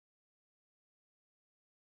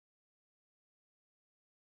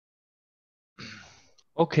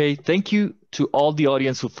Okay, thank you to all the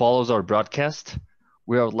audience who follows our broadcast.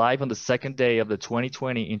 We are live on the second day of the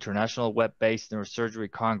 2020 International Web-Based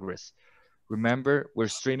Neurosurgery Congress. Remember, we're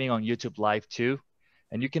streaming on YouTube Live too,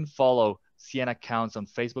 and you can follow CN accounts on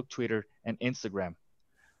Facebook, Twitter, and Instagram.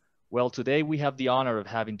 Well, today we have the honor of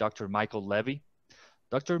having Dr. Michael Levy.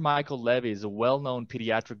 Dr. Michael Levy is a well-known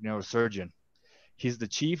pediatric neurosurgeon. He's the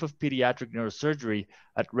chief of pediatric neurosurgery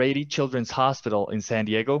at Rady Children's Hospital in San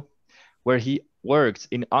Diego, where he works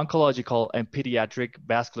in oncological and pediatric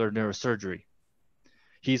vascular neurosurgery.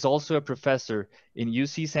 He's also a professor in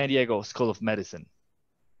UC San Diego School of Medicine.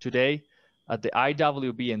 Today, at the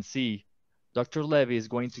IWBNC, Dr. Levy is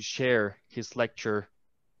going to share his lecture,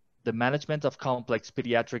 The Management of Complex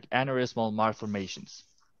Pediatric Aneurysmal Malformations.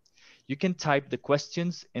 You can type the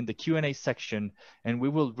questions in the Q&A section, and we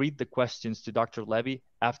will read the questions to Dr. Levy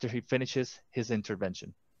after he finishes his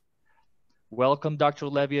intervention. Welcome, Dr.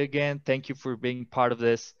 Levy, again. Thank you for being part of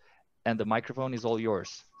this, and the microphone is all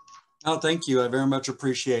yours. Oh, thank you. I very much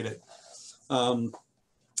appreciate it.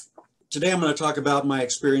 Today, I'm going to talk about my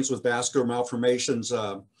experience with vascular malformations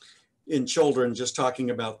in children, just talking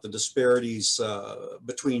about the disparities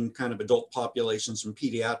between kind of adult populations and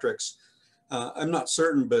pediatrics. I'm not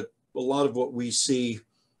certain, but a lot of what we see,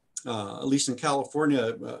 at least in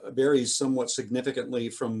California, varies somewhat significantly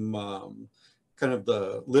from kind of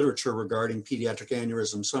the literature regarding pediatric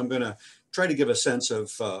aneurysm. So I'm going to try to give a sense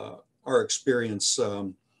of our experience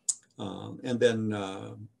and then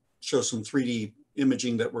show some 3D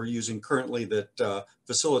imaging that we're using currently that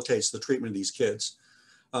facilitates the treatment of these kids.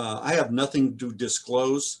 I have nothing to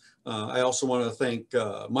disclose. I also want to thank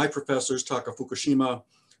my professors, Taka Fukushima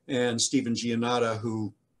and Stephen Giannata,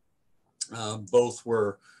 who both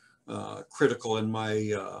were critical in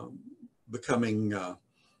my becoming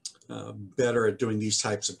better at doing these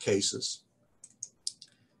types of cases.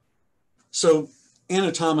 So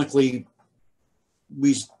anatomically,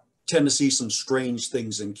 we tend to see some strange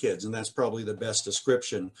things in kids, and that's probably the best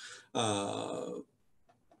description. The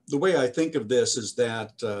way I think of this is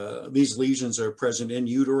that these lesions are present in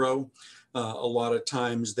utero. A lot of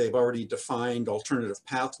times they've already defined alternative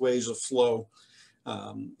pathways of flow,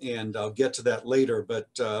 and I'll get to that later, but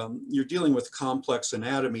you're dealing with complex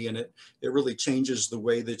anatomy, and it really changes the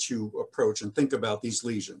way that you approach and think about these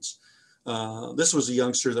lesions. This was a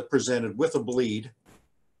youngster that presented with a bleed.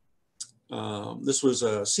 This was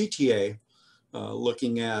a CTA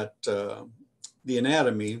looking at the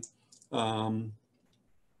anatomy. And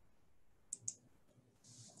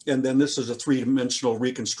then this is a three-dimensional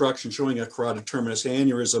reconstruction showing a carotid terminus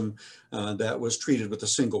aneurysm that was treated with a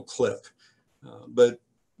single clip. But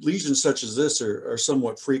lesions such as this are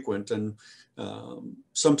somewhat frequent, and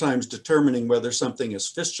sometimes determining whether something is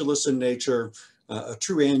fistulous in nature, a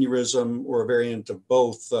true aneurysm, or a variant of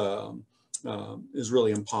both is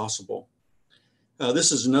really impossible.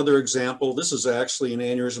 This is another example. This is actually an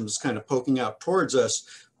aneurysm that's kind of poking out towards us,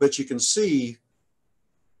 but you can see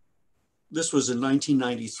this was in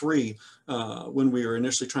 1993 when we were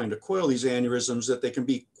initially trying to coil these aneurysms, that they can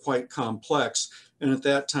be quite complex. And at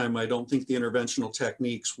that time, I don't think the interventional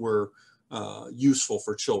techniques were useful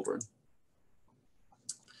for children.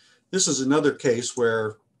 This is another case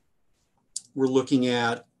where we're looking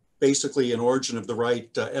at basically an origin of the right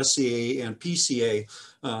SCA and PCA.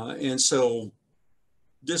 And so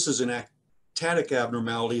this is an actatic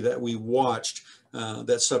abnormality that we watched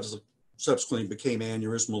that subsequently became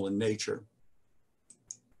aneurysmal in nature.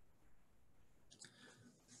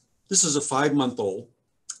 This is a 5-month-old,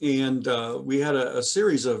 and we had a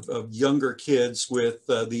series of younger kids with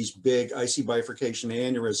these big IC bifurcation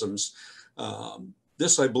aneurysms.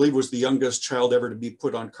 This, I believe, was the youngest child ever to be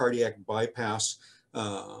put on cardiac bypass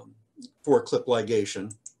for clip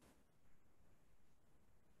ligation.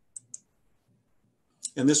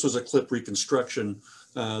 And this was a clip reconstruction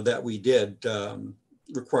that we did,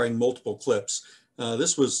 requiring multiple clips.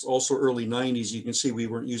 This was also early 90s. You can see we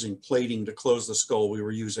weren't using plating to close the skull. We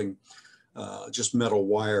were using just metal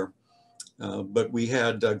wire. But we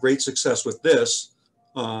had great success with this.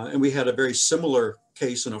 And we had a very similar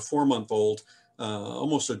case in a 4-month-old,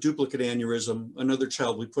 almost a duplicate aneurysm. Another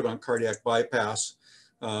child we put on cardiac bypass.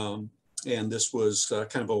 And this was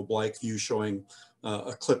kind of a oblique view showing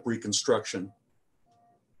a clip reconstruction.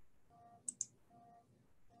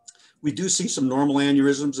 We do see some normal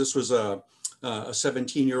aneurysms. This was a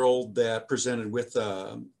 17-year-old that presented with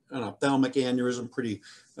an ophthalmic aneurysm, pretty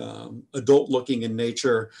adult looking in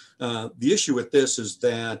nature. The issue with this is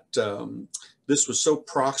that this was so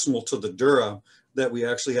proximal to the dura that we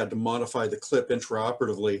actually had to modify the clip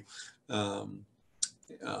intraoperatively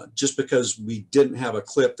just because we didn't have a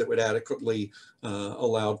clip that would adequately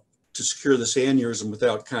allow to secure this aneurysm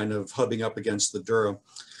without kind of hubbing up against the dura,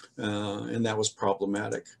 and that was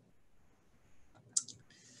problematic.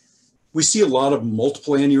 We see a lot of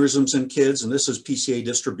multiple aneurysms in kids, and this is PCA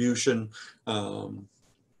distribution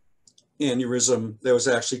aneurysm that was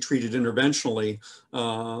actually treated interventionally.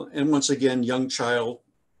 And once again, young child,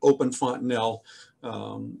 open fontanelle,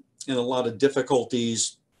 and a lot of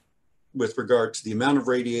difficulties with regard to the amount of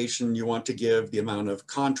radiation you want to give, the amount of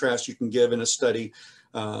contrast you can give in a study,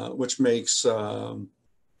 which makes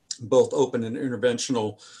both open and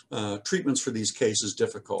interventional treatments for these cases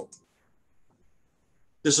difficult.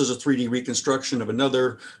 This is a 3D reconstruction of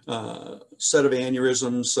another set of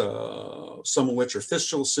aneurysms, some of which are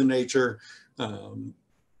fistulous in nature,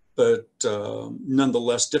 but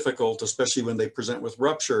nonetheless difficult, especially when they present with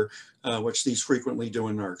rupture, which these frequently do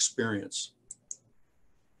in our experience.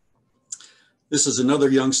 This is another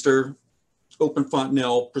youngster, open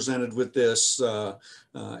fontanelle, presented with this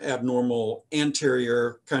abnormal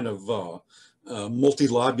anterior kind of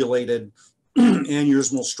multilobulated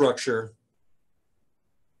aneurysmal structure.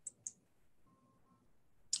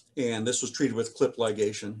 And this was treated with clip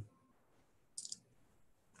ligation.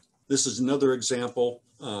 This is another example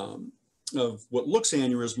of what looks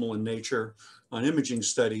aneurysmal in nature on imaging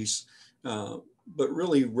studies, but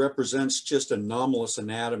really represents just anomalous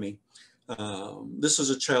anatomy. This is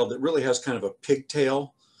a child that really has kind of a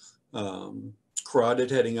pigtail,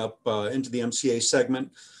 carotid heading up into the MCA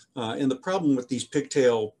segment. And the problem with these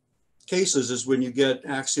pigtail cases is when you get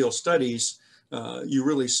axial studies, you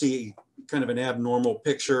really see kind of an abnormal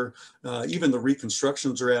picture. Even the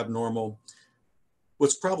reconstructions are abnormal.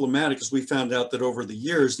 What's problematic is we found out that over the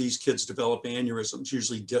years, these kids develop aneurysms,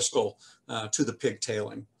 usually distal to the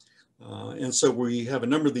pigtailing. And so we have a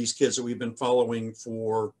number of these kids that we've been following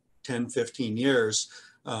for 10, 15 years,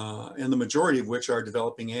 and the majority of which are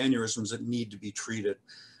developing aneurysms that need to be treated.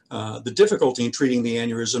 The difficulty in treating the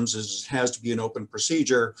aneurysms is it has to be an open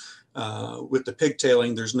procedure. With the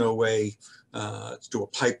pigtailing, there's no way to do a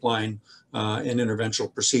pipeline, and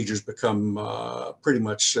interventional procedures become pretty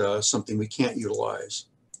much something we can't utilize.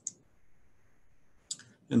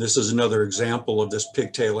 And this is another example of this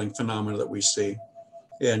pigtailing phenomena that we see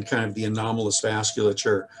and kind of the anomalous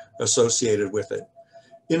vasculature associated with it.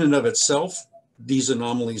 In and of itself, these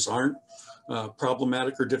anomalies aren't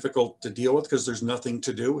problematic or difficult to deal with because there's nothing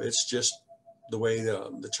to do. It's just the way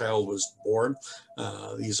the child was born.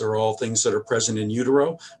 These are all things that are present in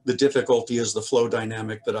utero. The difficulty is the flow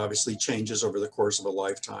dynamic that obviously changes over the course of a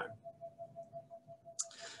lifetime.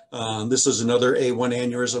 This is another A1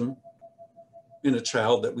 aneurysm in a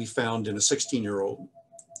child that we found in a 16-year-old.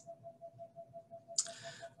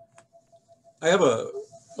 I have a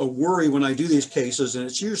worry when I do these cases, and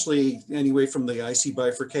it's usually anyway from the IC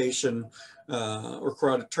bifurcation or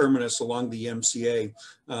carotid terminus along the MCA,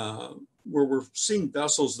 where we're seeing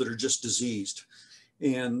vessels that are just diseased.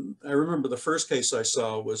 And I remember the first case I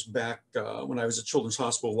saw was back when I was at Children's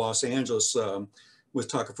Hospital of Los Angeles with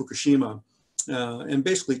Taka Fukushima, and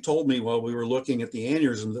basically told me while we were looking at the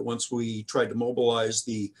aneurysm that once we tried to mobilize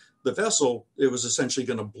the vessel, it was essentially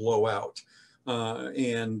going to blow out.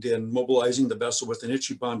 And in mobilizing the vessel with an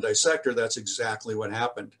Ichiban dissector, that's exactly what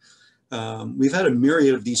happened. We've had a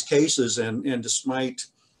myriad of these cases, and despite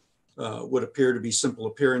what appear to be simple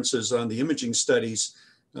appearances on the imaging studies,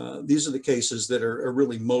 these are the cases that are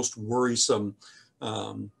really most worrisome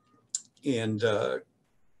and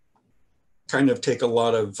kind of take a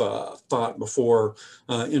lot of thought before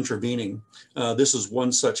intervening. This is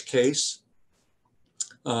one such case.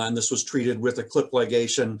 And this was treated with a clip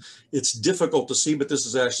ligation. It's difficult to see, but this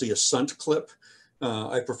is actually a shunt clip.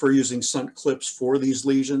 I prefer using shunt clips for these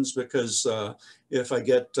lesions because if I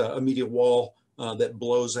get a medial wall that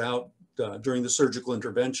blows out during the surgical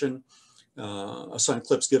intervention, a shunt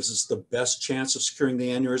clip gives us the best chance of securing the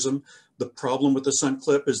aneurysm. The problem with the shunt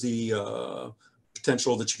clip is the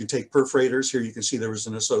potential that you can take perforators. Here you can see there was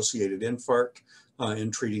an associated infarct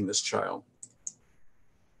in treating this child.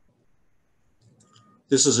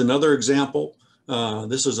 This is another example.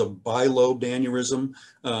 This is a bilobed aneurysm.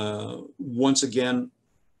 Once again,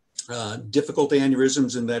 difficult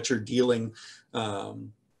aneurysms in that you're dealing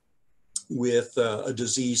with a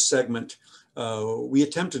disease segment. We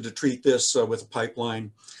attempted to treat this with a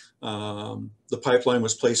pipeline. The pipeline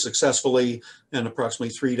was placed successfully, and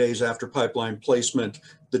approximately 3 days after pipeline placement,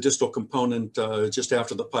 the distal component just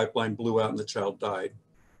after the pipeline blew out and the child died.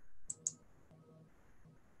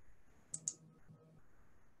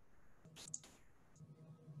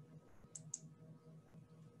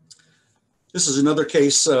 This is another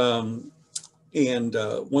case, and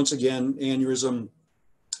once again, aneurysm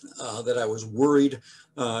that I was worried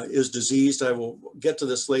is diseased. I will get to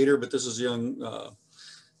this later, but this is a young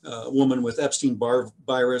woman with Epstein-Barr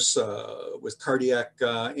virus with cardiac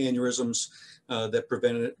aneurysms that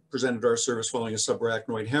presented our service following a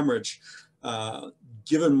subarachnoid hemorrhage.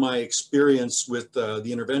 Given my experience with the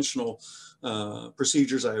interventional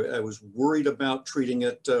procedures, I was worried about treating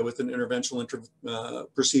it with an interventional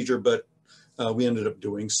procedure, but we ended up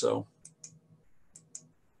doing so.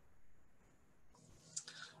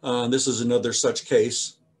 This is another such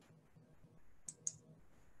case.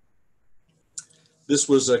 This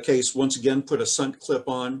was a case, once again, put a shunt clip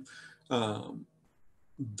on.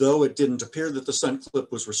 Though it didn't appear that the shunt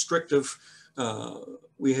clip was restrictive,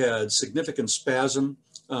 we had significant spasm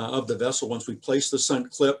of the vessel once we placed the shunt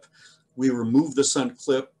clip. We removed the shunt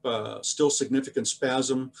clip, still significant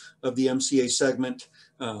spasm of the MCA segment.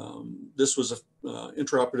 This was an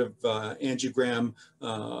intraoperative angiogram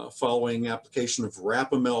following application of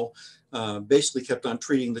Rapamil. Basically kept on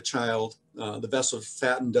treating the child. The vessel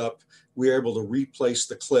fattened up. We were able to replace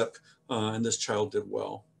the clip, and this child did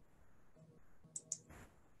well.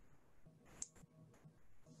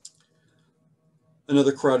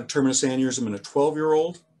 Another carotid terminus aneurysm in a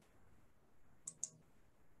 12-year-old.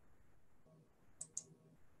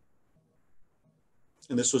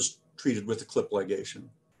 And this was treated with a clip ligation.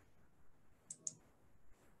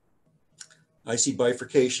 I see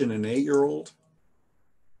bifurcation in an 8-year-old.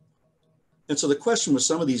 And so the question with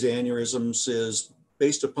some of these aneurysms is,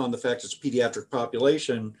 based upon the fact it's a pediatric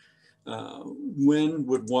population, when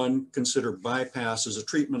would one consider bypass as a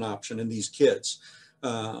treatment option in these kids?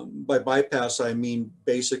 By bypass, I mean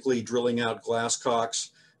basically drilling out Glasscock's,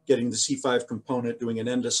 getting the C5 component, doing an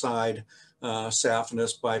endoside,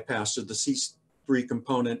 saphenous bypass to the C3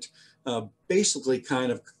 component, basically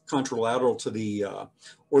kind of contralateral to the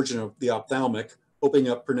origin of the ophthalmic, opening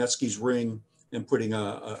up Pernetsky's ring and putting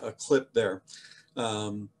a clip there.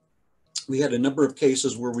 We had a number of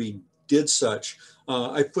cases where we did such.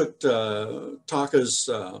 I put Taka's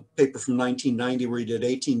paper from 1990 where he did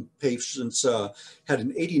 18 patients, had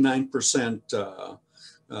an 89%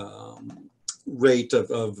 rate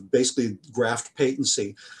of basically graft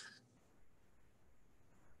patency.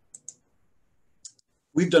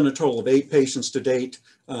 We've done a total of 8 patients to date.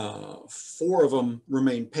 4 of them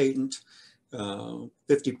remain patent,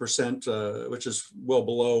 50%, which is well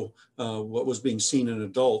below what was being seen in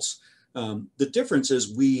adults. The difference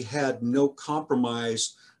is we had no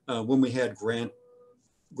compromise when we had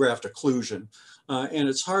graft occlusion. And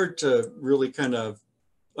it's hard to really kind of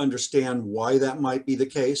understand why that might be the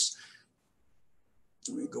case.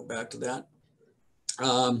 Let me go back to that.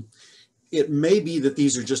 It may be that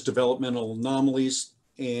these are just developmental anomalies,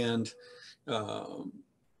 and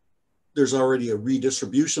there's already a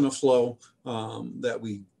redistribution of flow that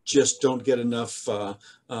we just don't get enough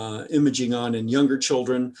imaging on in younger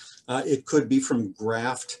children. It could be from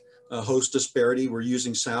graft host disparity. We're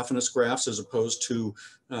using saphenous grafts as opposed to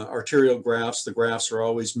arterial grafts. The grafts are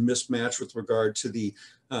always mismatched with regard to the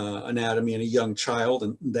anatomy in a young child,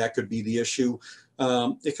 and that could be the issue.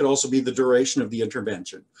 It could also be the duration of the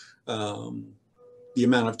intervention. The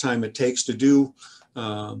amount of time it takes to do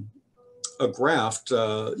a graft,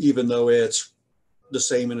 even though it's the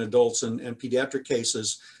same in adults and pediatric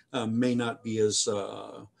cases, may not be as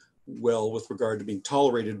well with regard to being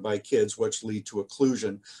tolerated by kids, which lead to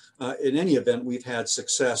occlusion. In any event, we've had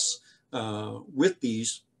success with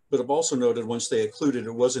these, but have also noted once they occluded,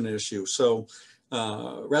 it was an issue. So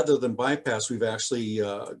rather than bypass, we've actually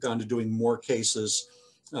gone to doing more cases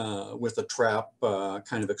with a trap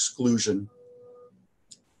kind of exclusion.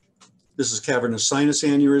 This is cavernous sinus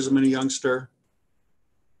aneurysm in a youngster.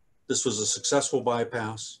 This was a successful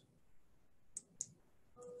bypass.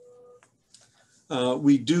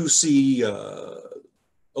 We do see a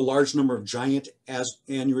large number of giant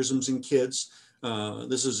aneurysms in kids.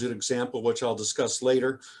 This is an example which I'll discuss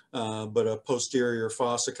later, but a posterior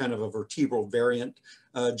fossa, kind of a vertebral variant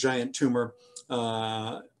giant tumor.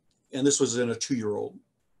 And this was in a 2-year-old.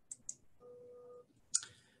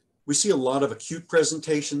 We see a lot of acute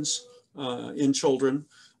presentations in children.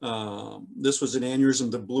 This was an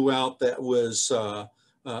aneurysm that blew out that was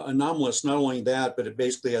anomalous. Not only that, but it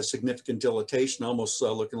basically has significant dilatation, almost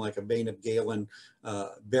looking like a vein of Galen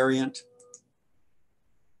variant.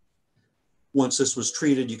 Once this was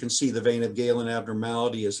treated, you can see the vein of Galen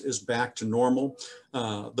abnormality is back to normal.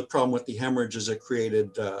 The problem with the hemorrhage is it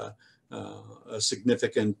created a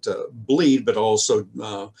significant bleed, but also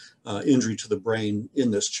injury to the brain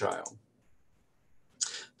in this child.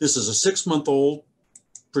 This is a 6-month-old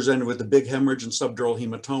presented with a big hemorrhage and subdural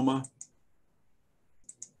hematoma.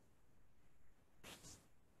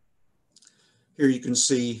 Here you can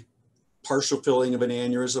see partial filling of an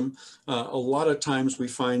aneurysm. A lot of times we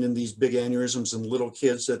find in these big aneurysms in little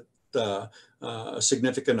kids that a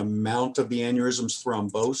significant amount of the aneurysms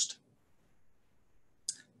thrombosed.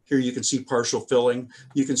 Here you can see partial filling.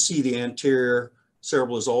 You can see the anterior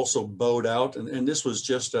cerebral is also bowed out, and this was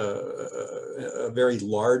just a very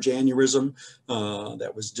large aneurysm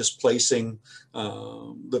that was displacing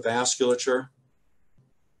the vasculature.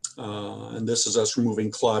 And this is us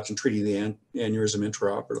removing clot and treating the aneurysm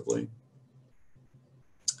intraoperatively.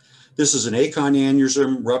 This is an acon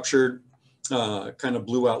aneurysm, ruptured, kind of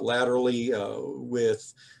blew out laterally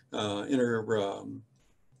with ventricular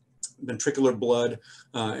blood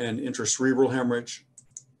and intracerebral hemorrhage.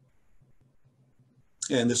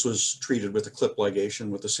 And this was treated with a clip ligation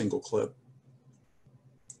with a single clip.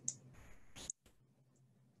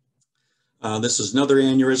 This is another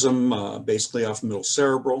aneurysm, basically off middle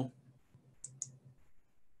cerebral.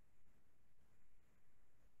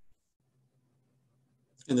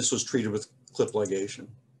 And this was treated with clip ligation.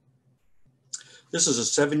 This is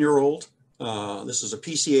a 7-year-old. This is a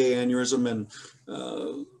PCA aneurysm, and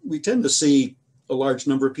we tend to see a large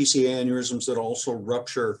number of PCA aneurysms that also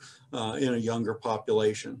rupture in a younger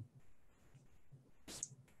population.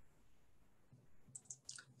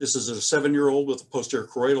 This is a 7-year-old with a posterior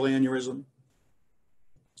choroidal aneurysm,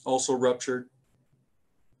 also ruptured.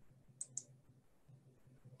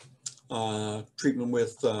 Treatment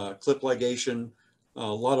with clip ligation, a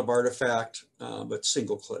lot of artifact, but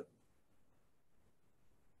single clip.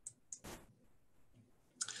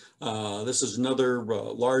 This is another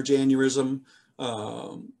large aneurysm,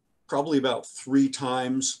 probably about 3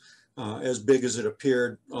 times as big as it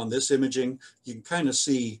appeared on this imaging. You can kind of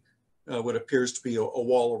see what appears to be a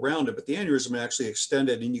wall around it, but the aneurysm actually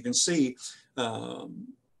extended, and you can see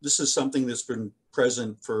this is something that's been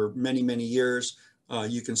present for many, many years.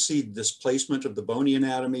 You can see displacement of the bony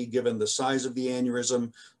anatomy given the size of the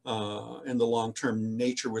aneurysm and the long-term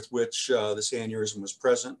nature with which this aneurysm was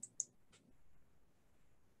present.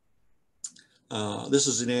 This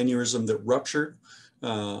is an aneurysm that ruptured,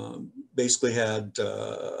 basically had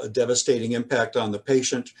a devastating impact on the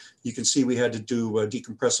patient. You can see we had to do a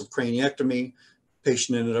decompressive craniectomy.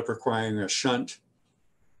 Patient ended up requiring a shunt.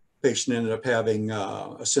 Patient ended up having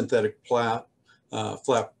a synthetic flap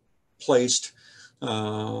placed.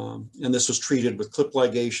 And this was treated with clip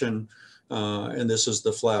ligation. And this is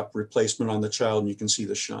the flap replacement on the child, and you can see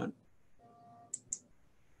the shunt.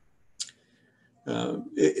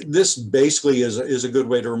 This basically is a good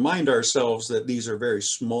way to remind ourselves that these are very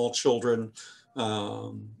small children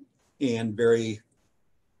and very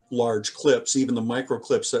large clips. Even the micro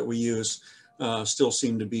clips that we use still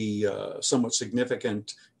seem to be somewhat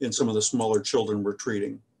significant in some of the smaller children we're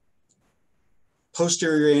treating.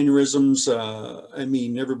 Posterior aneurysms, I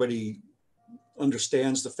mean, everybody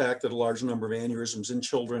understands the fact that a large number of aneurysms in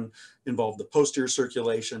children involve the posterior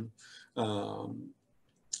circulation.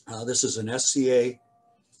 This is an SCA,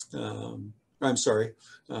 I'm sorry,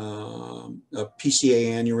 a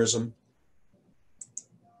PCA aneurysm.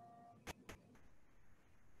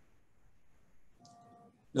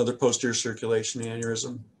 Another posterior circulation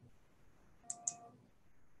aneurysm.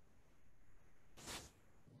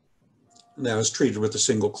 And that was treated with a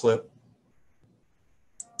single clip.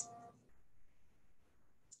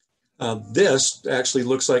 This actually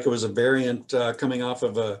looks like it was a variant coming off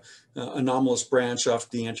of an anomalous branch off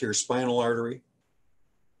the anterior spinal artery.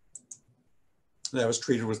 That was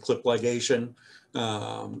treated with clip ligation.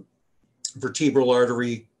 Vertebral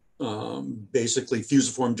artery, basically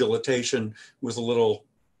fusiform dilatation with a little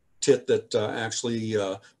tit that actually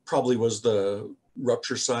probably was the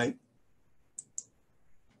rupture site.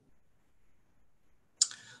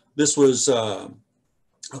 This was a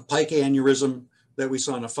pike aneurysm that we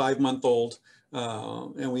saw in a 5-month-old,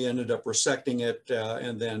 and we ended up resecting it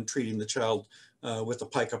and then treating the child with a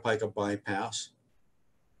pica-pica bypass.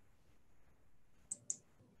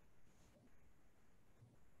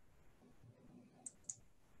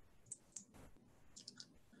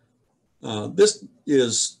 This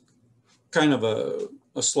is kind of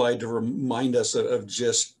a slide to remind us of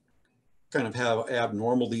just kind of how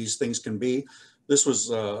abnormal these things can be. This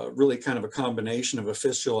was really kind of a combination of a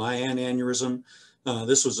fistula and aneurysm.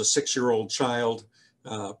 This was a 6-year-old child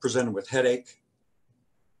presented with headache.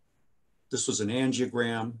 This was an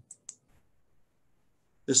angiogram.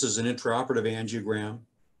 This is an intraoperative angiogram.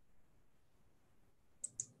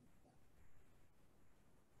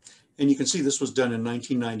 And you can see this was done in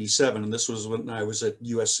 1997, and this was when I was at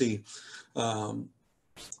USC.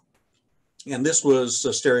 And this was a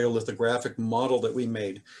stereolithographic model that we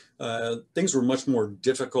made. Things were much more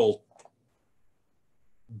difficult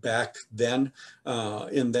back then,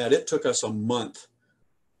 in that it took us a month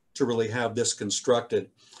to really have this constructed.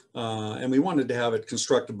 And we wanted to have it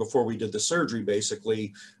constructed before we did the surgery,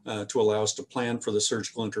 basically, to allow us to plan for the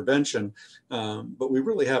surgical intervention. But we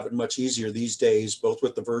really have it much easier these days, both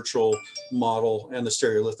with the virtual model and the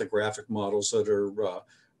stereolithographic models that are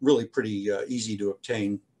really pretty easy to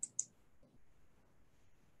obtain.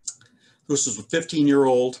 This is a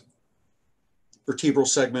 15-year-old vertebral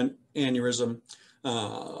segment aneurysm.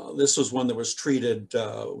 This was one that was treated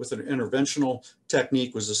with an interventional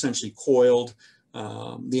technique, was essentially coiled.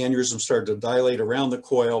 The aneurysm started to dilate around the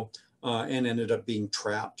coil and ended up being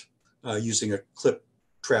trapped using a clip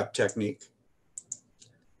trap technique.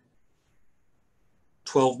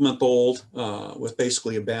 12-month-old with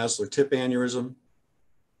basically a basilar tip aneurysm.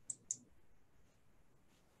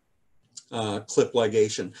 Clip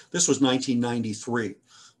ligation. This was 1993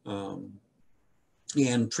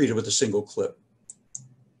 and treated with a single clip.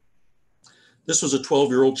 This was a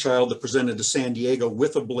 12-year-old child that presented to San Diego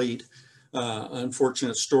with a bleed.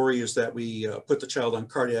 Unfortunate story is that we put the child on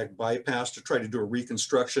cardiac bypass to try to do a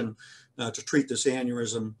reconstruction to treat this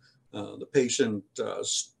aneurysm. The patient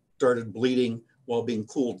started bleeding while being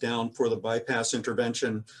cooled down for the bypass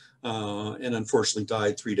intervention and unfortunately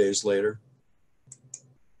died 3 days later.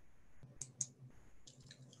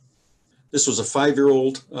 This was a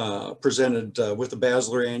 5-year-old presented with a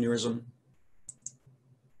basilar aneurysm.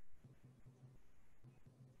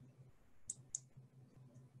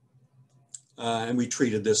 And we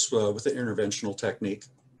treated this with an interventional technique.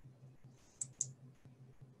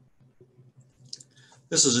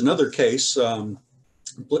 This is another case,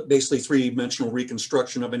 basically three-dimensional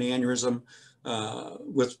reconstruction of an aneurysm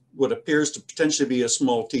with what appears to potentially be a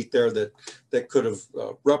small teeth there that could have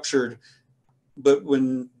ruptured. But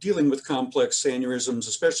when dealing with complex aneurysms,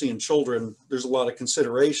 especially in children, there's a lot of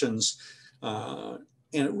considerations, and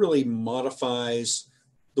it really modifies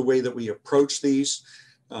the way that we approach these.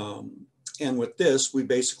 And with this, we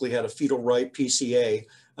basically had a fetal right PCA.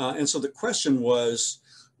 And so the question was,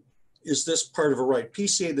 is this part of a right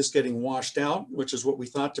PCA that's getting washed out, which is what we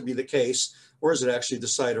thought to be the case, or is it actually the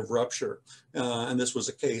site of rupture? And this was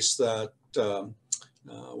a case that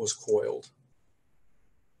was coiled.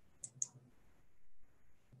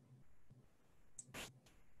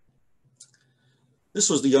 This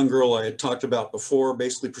was the young girl I had talked about before,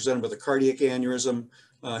 basically presented with a cardiac aneurysm,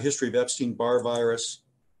 history of Epstein-Barr virus,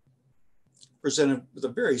 presented with a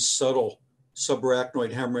very subtle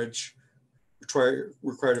subarachnoid hemorrhage,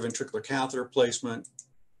 required a ventricular catheter placement.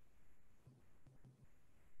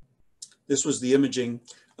 This was the imaging.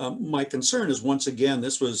 My concern is, once again,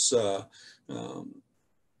 this was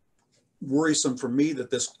worrisome for me that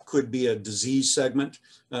this could be a disease segment,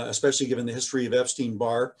 especially given the history of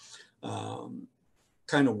Epstein-Barr.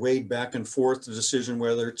 Kind of weighed back and forth the decision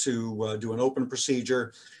whether to do an open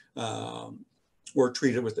procedure or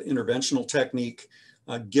treat it with the interventional technique,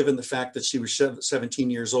 given the fact that she was 17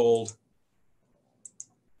 years old.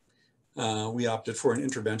 We opted for an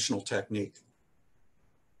interventional technique.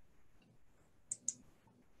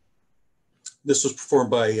 This was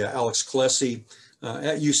performed by Alex Kalesi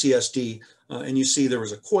at UCSD, and you see there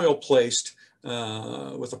was a coil placed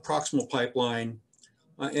with a proximal pipeline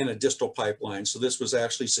and a distal pipeline. So this was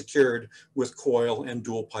actually secured with coil and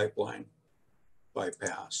dual pipeline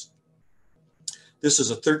bypass. This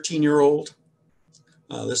is a 13-year-old.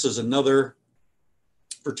 This is another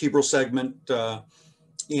vertebral segment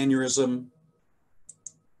aneurysm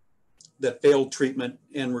that failed treatment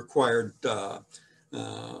and required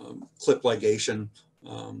clip ligation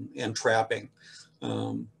and trapping.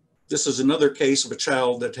 This is another case of a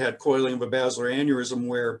child that had coiling of a basilar aneurysm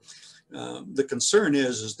where the concern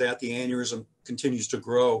is that the aneurysm continues to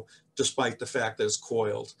grow despite the fact that it's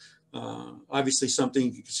coiled. Obviously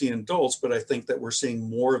something you can see in adults, but I think that we're seeing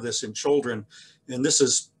more of this in children. And this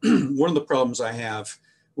is one of the problems I have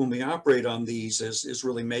when we operate on these is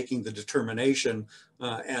really making the determination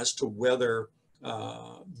as to whether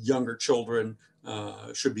younger children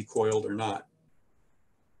should be coiled or not.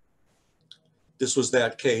 This was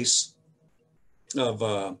that case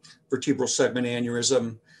of vertebral segment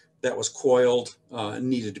aneurysm that was coiled and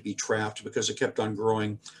needed to be trapped because it kept on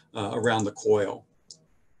growing around the coil.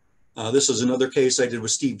 This is another case I did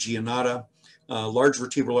with Steve Giannotta, large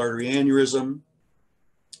vertebral artery aneurysm,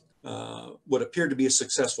 what appeared to be a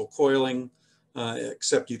successful coiling,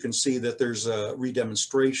 except you can see that there's a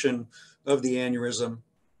redemonstration of the aneurysm,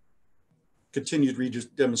 continued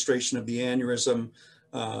redemonstration of the aneurysm.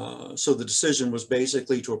 So the decision was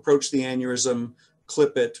basically to approach the aneurysm,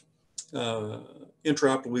 clip it.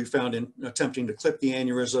 Intraoperatively, we found in attempting to clip the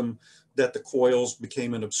aneurysm that the coils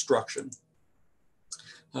became an obstruction.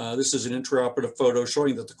 This is an intraoperative photo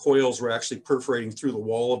showing that the coils were actually perforating through the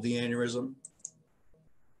wall of the aneurysm.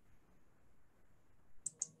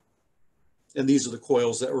 And these are the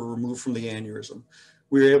coils that were removed from the aneurysm.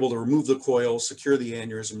 We were able to remove the coils, secure the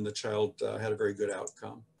aneurysm, and the child had a very good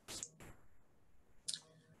outcome.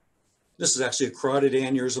 This is actually a carotid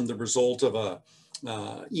aneurysm, the result of a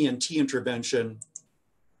ENT intervention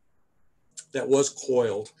that was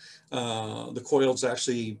coiled. The coils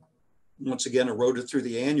actually, once again, eroded through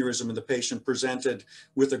the aneurysm, and the patient presented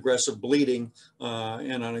with aggressive bleeding.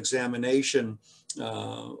 And on examination,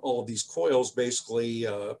 all of these coils basically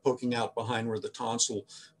poking out behind where the tonsil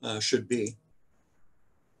should be.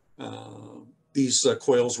 These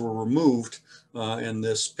coils were removed, and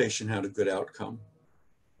this patient had a good outcome.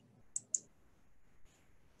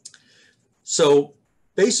 So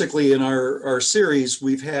basically in our series,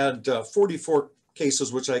 we've had 44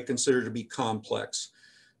 cases which I consider to be complex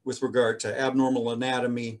with regard to abnormal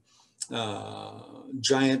anatomy,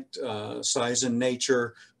 giant size in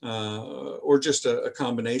nature, or just a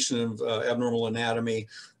combination of abnormal anatomy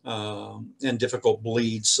and difficult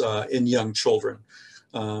bleeds in young children.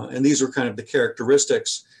 And these are kind of the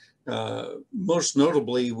characteristics. Most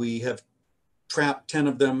notably, we have trapped 10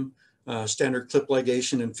 of them, standard clip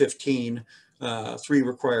ligation in 15, 3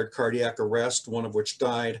 required cardiac arrest, 1 of which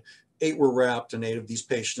died. 8 were wrapped, and 8 of these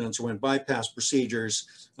patients went bypass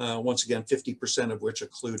procedures, once again, 50% of which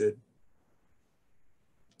occluded.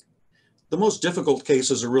 The most difficult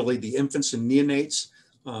cases are really the infants and neonates.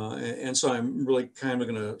 And so I'm really kind of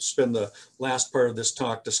going to spend the last part of this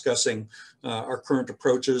talk discussing our current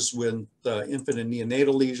approaches with infant and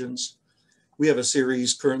neonatal lesions. We have a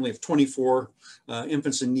series currently of 24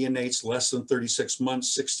 infants and neonates less than 36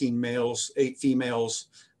 months, 16 males, 8 females,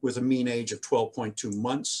 with a mean age of 12.2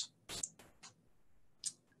 months.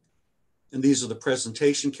 And these are the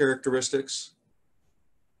presentation characteristics.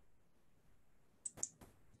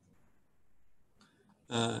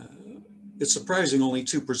 It's surprising only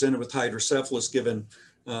 2 presented with hydrocephalus, given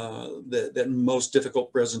that most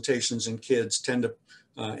difficult presentations in kids tend to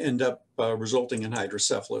end up resulting in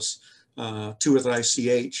hydrocephalus. 2 with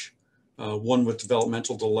ICH, 1 with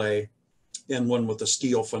developmental delay, and 1 with the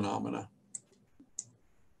Steele phenomena.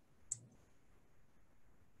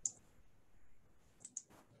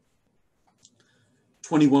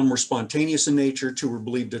 "21 were spontaneous in nature, 2 were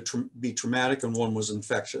believed to be traumatic, and 1 was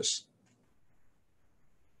infectious.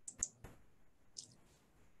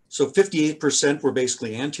 So 58% were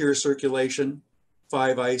basically anterior circulation,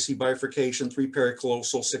 5 IC bifurcation, 3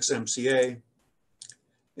 pericallosal, 6 MCA,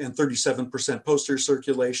 and 37% posterior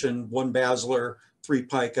circulation, 1 basilar, 3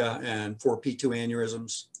 pica, and 4 P2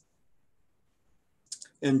 aneurysms.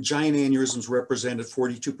 And giant aneurysms represented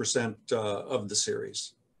 42% of the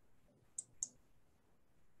series.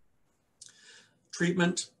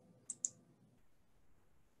 Treatment,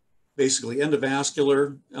 basically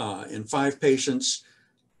endovascular in 5 patients,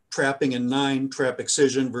 trapping in 9, trap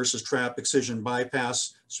excision versus trap excision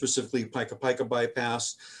bypass, specifically pica-pica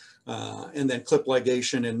bypass, and then clip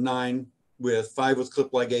ligation in 9, with 5 with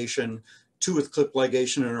clip ligation, 2 with clip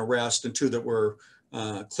ligation and arrest, and 2 that were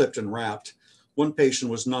clipped and wrapped. 1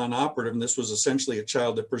 patient was non-operative, and this was essentially a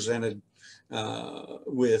child that presented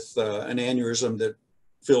with an aneurysm that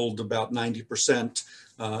filled about 90%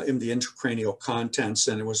 in the intracranial contents,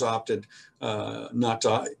 and it was opted not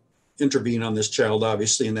to intervene on this child,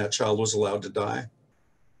 obviously, and that child was allowed to die.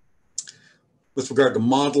 With regard to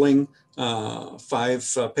modeling,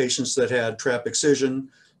 5 patients that had trap excision,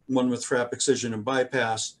 1 with trap excision and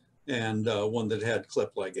bypass, and 1 that had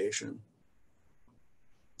clip ligation.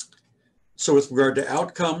 So with regard to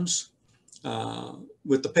outcomes,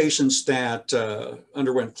 with the patients that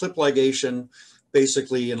underwent clip ligation,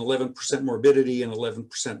 basically an 11% morbidity and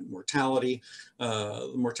 11% mortality.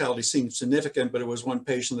 The mortality seemed significant, but it was 1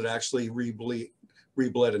 patient that actually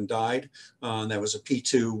rebled and died. And that was a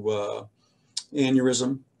P2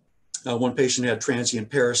 aneurysm. 1 patient had transient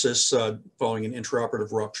paresis following an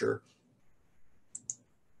intraoperative rupture.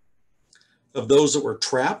 Of those that were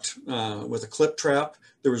trapped with a clip trap,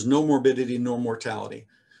 there was no morbidity, no mortality.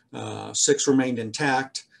 6 remained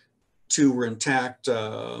intact. 2 were intact,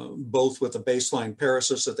 both with a baseline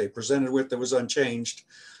paresis that they presented with that was unchanged.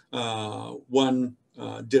 1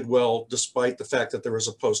 did well despite the fact that there was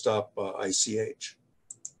a post-op ICH.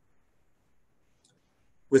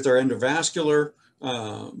 With our endovascular,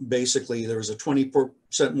 basically there was a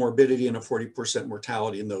 20% morbidity and a 40%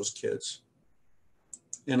 mortality in those kids.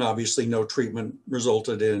 And obviously no treatment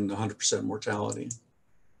resulted in 100% mortality.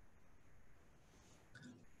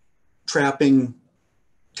 Trapping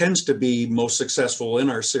tends to be most successful in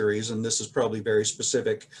our series, and this is probably very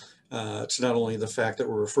specific to not only the fact that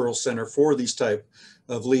we're a referral center for these type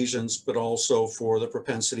of lesions, but also for the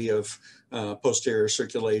propensity of posterior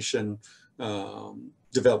circulation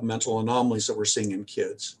developmental anomalies that we're seeing in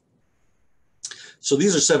kids. So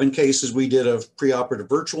these are 7 cases we did of preoperative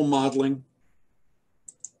virtual modeling.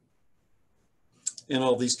 And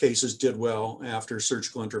all these cases did well after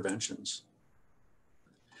surgical interventions.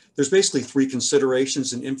 There's basically 3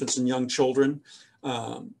 considerations in infants and young children.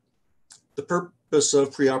 The purpose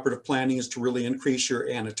of preoperative planning is to really increase your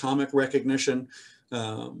anatomic recognition,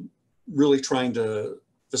 really trying to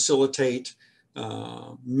facilitate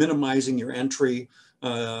minimizing your entry,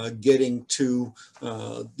 getting to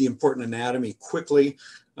the important anatomy quickly,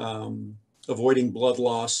 avoiding blood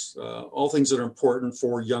loss, all things that are important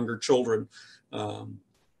for younger children.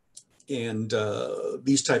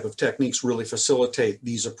 These type of techniques really facilitate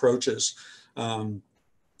these approaches.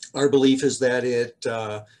 Our belief is that it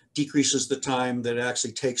decreases the time that it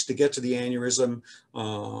actually takes to get to the aneurysm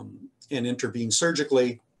and intervene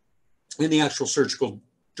surgically, and the actual surgical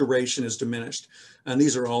duration is diminished. And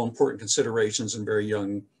these are all important considerations in very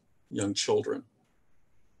young children.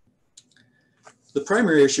 The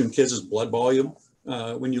primary issue in kids is blood volume.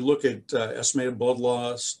 When you look at estimated blood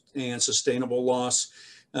loss and sustainable loss,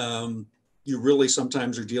 you really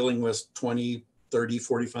sometimes are dealing with 20, 30,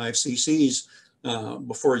 45 cc's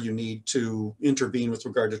before you need to intervene with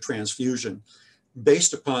regard to transfusion.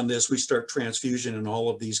 Based upon this, we start transfusion in all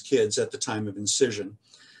of these kids at the time of incision.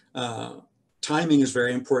 Timing is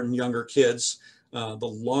very important in younger kids. The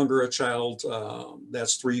longer a child,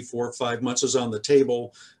 that's 3, 4, 5 months is on the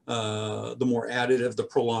table, the more additive the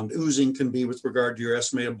prolonged oozing can be with regard to your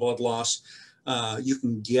estimated blood loss. You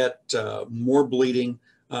can get more bleeding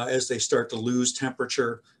as they start to lose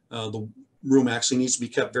temperature. The room actually needs to be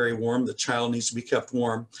kept very warm. The child needs to be kept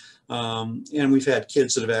warm. And we've had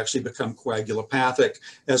kids that have actually become coagulopathic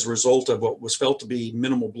as a result of what was felt to be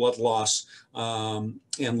minimal blood loss and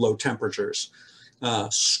low temperatures.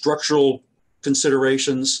 Structural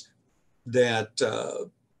considerations that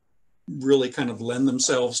really kind of lend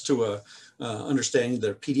themselves to a understanding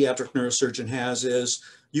that a pediatric neurosurgeon has is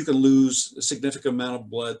you can lose a significant amount of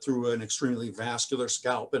blood through an extremely vascular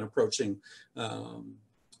scalp in approaching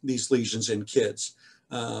these lesions in kids.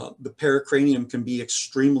 The pericranium can be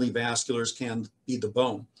extremely vascular, as can be the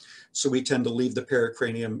bone. So we tend to leave the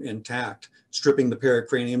pericranium intact. Stripping the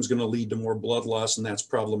pericranium is going to lead to more blood loss, and that's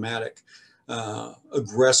problematic.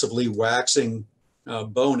 Aggressively waxing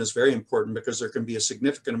bone is very important because there can be a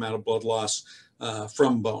significant amount of blood loss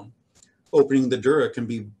from bone. Opening the dura can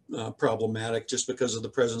be problematic just because of the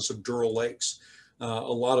presence of dural lakes. A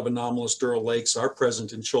lot of anomalous dural lakes are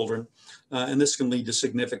present in children, and this can lead to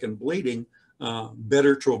significant bleeding.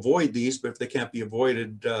 Better to avoid these, but if they can't be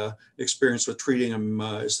avoided, experience with treating them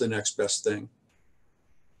is the next best thing.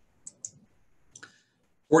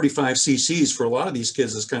 45 cc's for a lot of these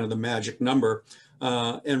kids is kind of the magic number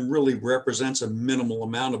and really represents a minimal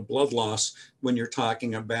amount of blood loss when you're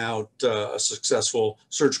talking about a successful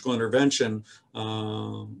surgical intervention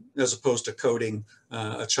as opposed to coating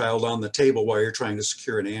a child on the table while you're trying to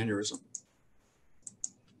secure an aneurysm.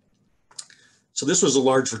 So this was a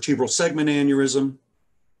large vertebral segment aneurysm.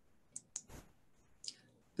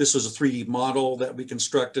 This was a 3D model that we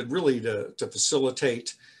constructed really to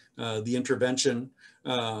facilitate the intervention.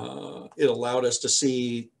 It allowed us to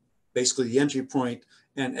see basically the entry point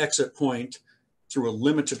and exit point through a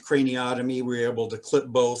limited craniotomy. We were able to clip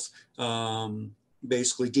both,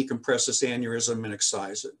 basically decompress this aneurysm and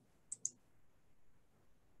excise it.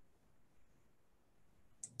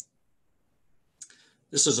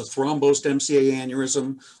 This is a thrombosed MCA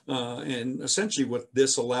aneurysm, and essentially what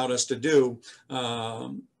this allowed us to do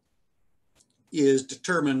is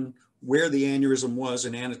determine where the aneurysm was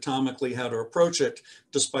and anatomically how to approach it,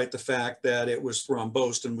 despite the fact that it was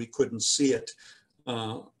thrombosed and we couldn't see it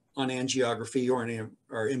on angiography or any of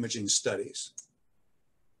our imaging studies.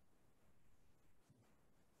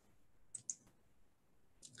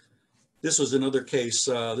 This was another case.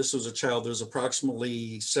 This was a child that was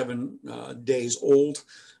approximately 7 days old,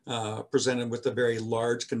 presented with a very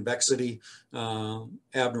large convexity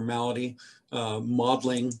abnormality.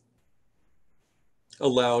 Modeling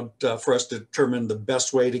allowed for us to determine the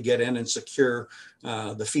best way to get in and secure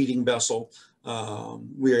the feeding vessel.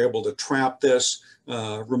 We were able to trap this,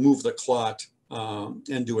 remove the clot,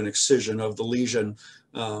 and do an excision of the lesion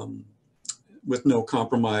with no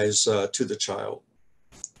compromise to the child.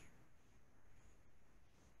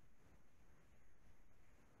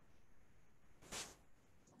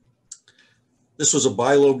 This was a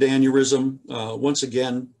bilobed aneurysm. Once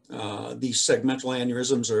again, these segmental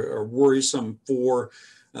aneurysms are worrisome for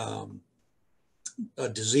a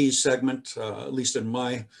disease segment, at least in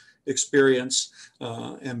my experience.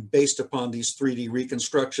 And based upon these 3D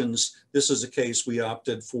reconstructions, this is a case we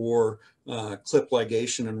opted for clip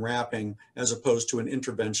ligation and wrapping as opposed to an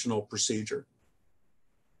interventional procedure.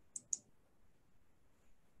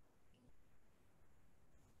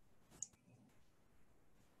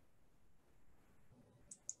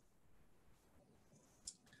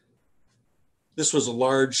 This was a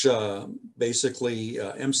large, basically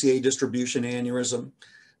MCA distribution aneurysm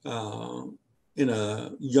in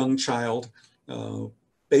a young child.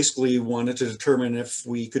 Basically wanted to determine if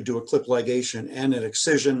we could do a clip ligation and an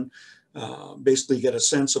excision, basically get a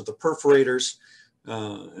sense of the perforators,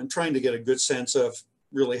 and trying to get a good sense of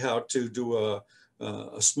really how to do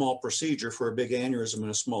a small procedure for a big aneurysm in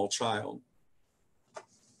a small child.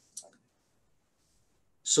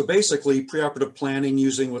 So basically, preoperative planning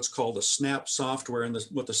using what's called the SNAP software, and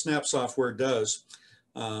what the SNAP software does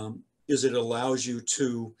is it allows you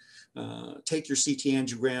to take your CT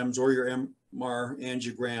angiograms or your MR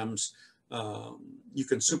angiograms. You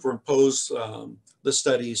can superimpose the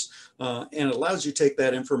studies, and it allows you to take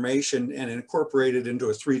that information and incorporate it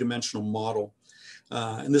into a three-dimensional model.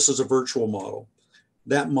 And this is a virtual model.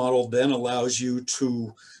 That model then allows you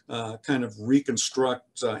to kind of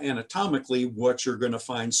reconstruct anatomically what you're going to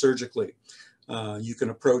find surgically. You can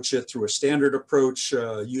approach it through a standard approach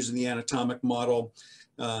using the anatomic model,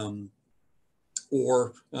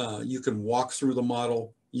 or you can walk through the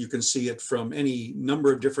model. You can see it from any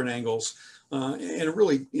number of different angles, and it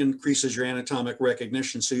really increases your anatomic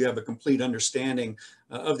recognition so you have a complete understanding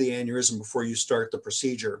of the aneurysm before you start the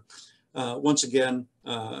procedure. Once again,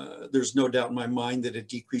 there's no doubt in my mind that it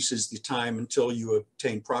decreases the time until you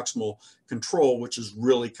obtain proximal control, which is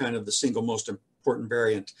really kind of the single most important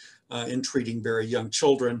variant in treating very young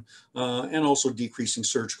children, and also decreasing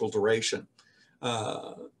surgical duration.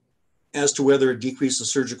 As to whether it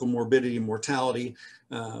decreases surgical morbidity and mortality,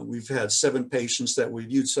 we've had 7 patients that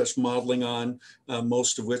we've used such modeling on,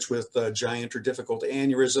 most of which with giant or difficult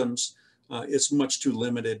aneurysms. It's much too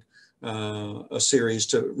limited a series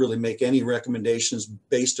to really make any recommendations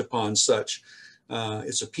based upon such.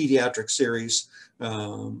 It's a pediatric series,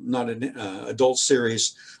 not an adult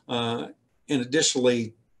series. And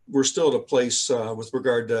additionally, we're still at a place with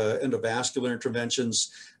regard to endovascular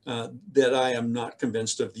interventions that I am not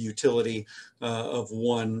convinced of the utility of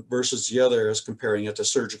one versus the other as comparing it to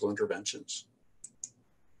surgical interventions.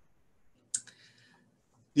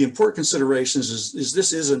 The important considerations is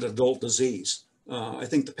this is an adult disease. I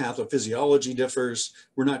think the pathophysiology differs.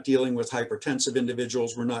 We're not dealing with hypertensive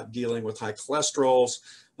individuals. We're not dealing with high cholesterols.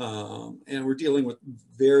 And we're dealing with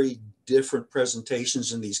very different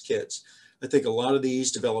presentations in these kids. I think a lot of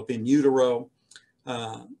these develop in utero.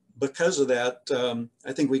 Because of that,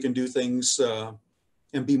 I think we can do things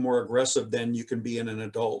and be more aggressive than you can be in an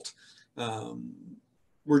adult.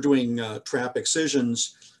 We're doing trap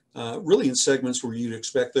excisions really in segments where you'd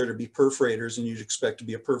expect there to be perforators and you'd expect to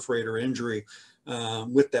be a perforator injury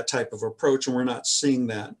with that type of approach, and we're not seeing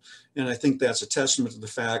that. And I think that's a testament to the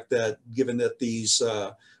fact that given that these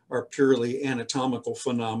are purely anatomical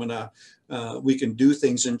phenomena, we can do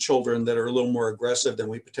things in children that are a little more aggressive than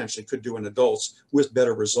we potentially could do in adults with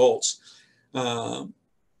better results.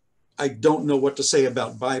 I don't know what to say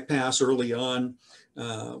about bypass early on.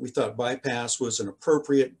 We thought bypass was an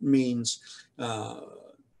appropriate means.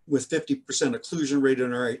 With 50% occlusion rate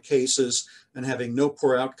in our 8 cases and having no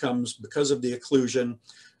poor outcomes because of the occlusion,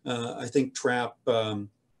 I think trap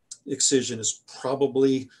excision is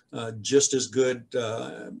probably just as good,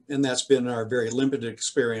 and that's been our very limited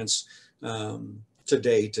experience to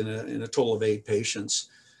date in a total of 8 patients.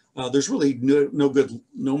 There's really no good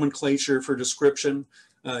nomenclature for description.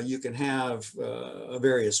 You can have a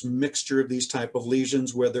various mixture of these type of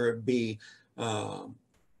lesions, whether it be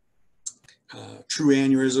true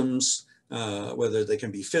aneurysms, whether they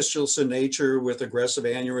can be fistulous in nature with aggressive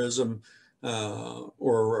aneurysm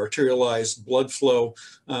or arterialized blood flow.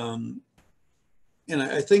 And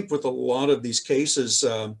I think with a lot of these cases,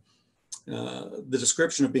 the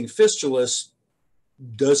description of being fistulous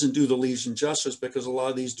doesn't do the lesion justice because a lot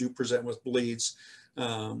of these do present with bleeds.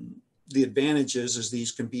 The advantage is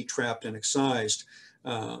these can be trapped and excised,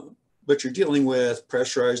 but you're dealing with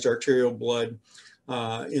pressurized arterial blood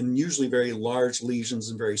in usually very large lesions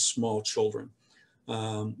in very small children.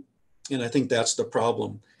 And I think that's the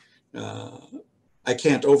problem. I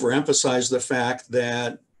can't overemphasize the fact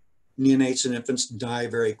that neonates and infants die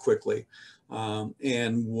very quickly.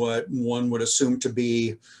 And what one would assume to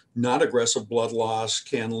be not aggressive blood loss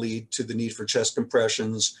can lead to the need for chest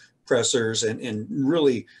compressions, pressors, and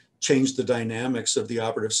really change the dynamics of the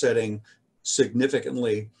operative setting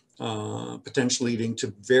significantly potentially leading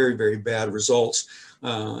to very, very bad results.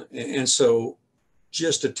 And so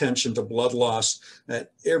just attention to blood loss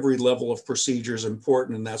at every level of procedure is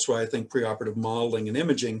important. And that's why I think preoperative modeling and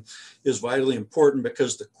imaging is vitally important,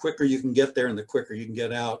 because the quicker you can get there and the quicker you can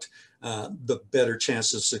get out, the better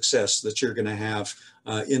chance of success that you're going to have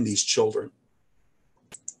in these children.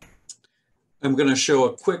 I'm going to show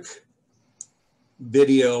a quick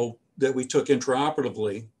video that we took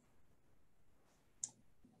intraoperatively.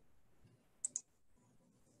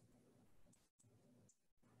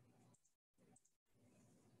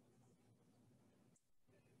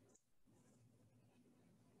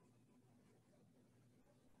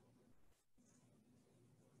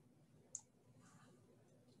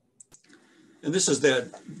 And this is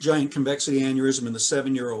that giant convexity aneurysm in the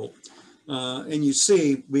 7-year-old. And you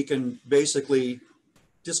see, we can basically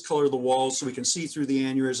discolor the walls so we can see through the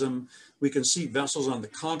aneurysm. We can see vessels on the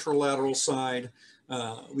contralateral side.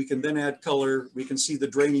 We can then add color. We can see the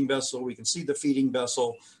draining vessel. We can see the feeding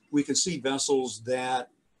vessel. We can see vessels that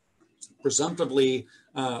presumptively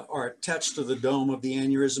are attached to the dome of the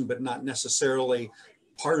aneurysm, but not necessarily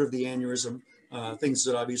part of the aneurysm, things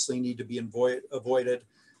that obviously need to be avoided.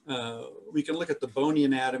 We can look at the bony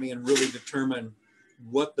anatomy and really determine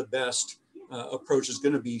what the best approach is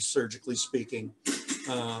going to be, surgically speaking.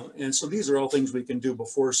 And so these are all things we can do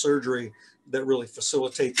before surgery that really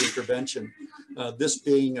facilitate the intervention. This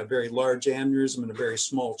being a very large aneurysm in a very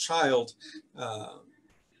small child,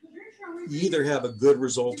 you either have a good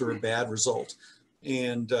result or a bad result.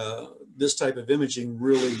 And this type of imaging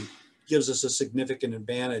really gives us a significant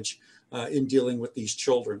advantage in dealing with these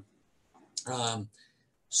children.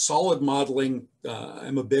 Solid modeling,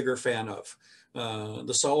 I'm a bigger fan of.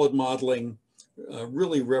 The solid modeling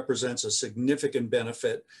really represents a significant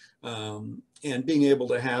benefit, and being able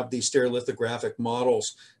to have these stereolithographic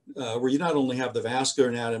models where you not only have the vascular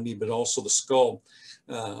anatomy, but also the skull,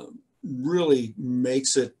 really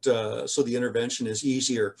makes it so the intervention is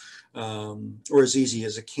easier, or as easy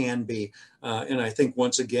as it can be. And I think,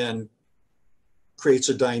 once again, creates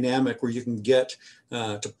a dynamic where you can get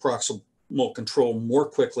to proximal control more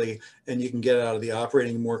quickly, and you can get out of the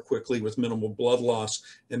operating more quickly with minimal blood loss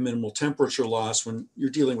and minimal temperature loss when you're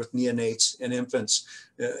dealing with neonates and infants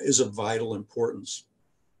is of vital importance.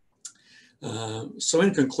 So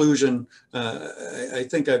in conclusion, I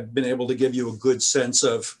think I've been able to give you a good sense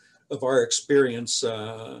of our experience,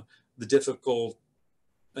 the difficult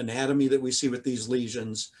anatomy that we see with these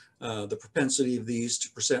lesions, the propensity of these to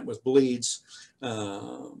present with bleeds,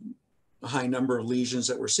 a high number of lesions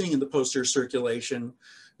that we're seeing in the posterior circulation,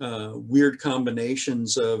 weird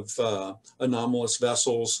combinations of anomalous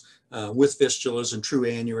vessels with fistulas and true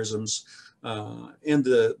aneurysms, and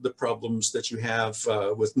the problems that you have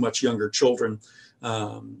with much younger children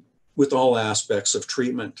with all aspects of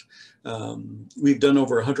treatment. We've done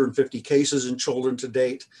over 150 cases in children to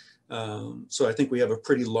date, so I think we have a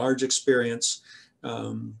pretty large experience.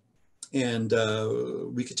 And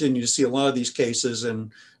we continue to see a lot of these cases,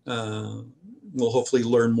 and we'll hopefully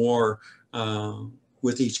learn more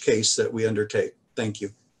with each case that we undertake. Thank you.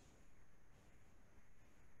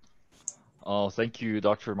 Oh, thank you,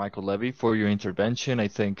 Dr. Michael Levy, for your intervention. I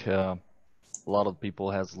think a lot of people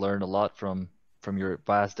has learned a lot from your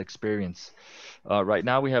vast experience. Right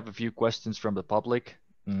now, we have a few questions from the public.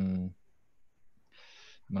 I'm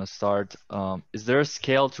going to start. Is there a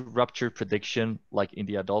scale to rupture prediction like in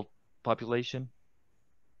the adult population?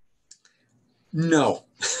 No,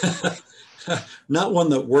 not one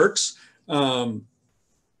that works. The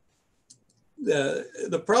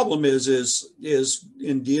problem is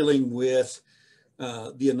in dealing with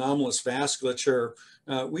the anomalous vasculature,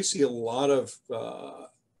 we see a lot of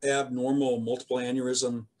abnormal multiple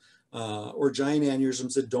aneurysm or giant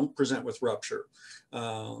aneurysms that don't present with rupture.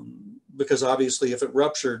 Because obviously if it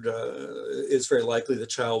ruptured, it's very likely the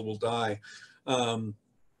child will die.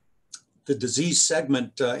 The disease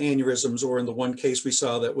segment aneurysms, or in the one case we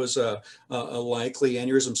saw that was a likely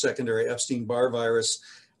aneurysm secondary Epstein-Barr virus,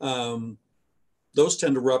 those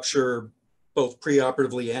tend to rupture both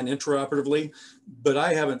preoperatively and intraoperatively, but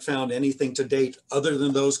I haven't found anything to date other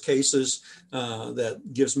than those cases that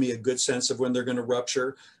gives me a good sense of when they're going to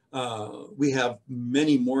rupture. We have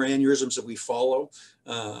many more aneurysms that we follow.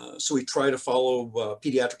 So we try to follow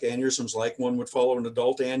pediatric aneurysms like one would follow an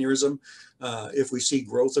adult aneurysm. If we see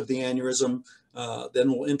growth of the aneurysm,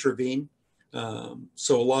 then we'll intervene.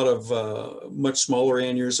 So a lot of much smaller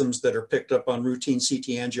aneurysms that are picked up on routine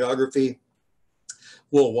CT angiography,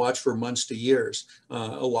 we'll watch for months to years,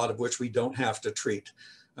 a lot of which we don't have to treat.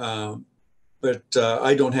 But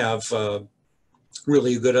I don't have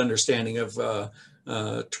really a good understanding of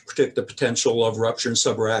to predict the potential of rupture and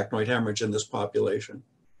subarachnoid hemorrhage in this population.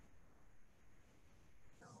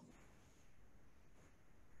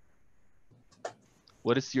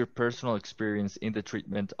 What is your personal experience in the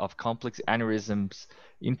treatment of complex aneurysms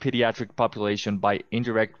in pediatric population by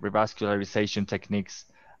indirect revascularization techniques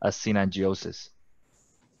as seen angiosis?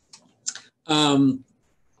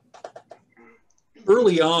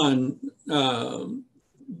 Early on,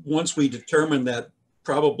 once we determined that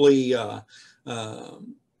probably the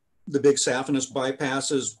big saphenous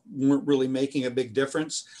bypasses weren't really making a big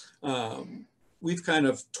difference, we've kind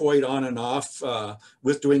of toyed on and off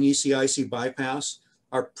with doing ECIC bypass.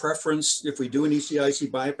 Our preference, if we do an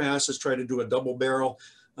ECIC bypass, is try to do a double barrel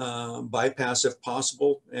bypass if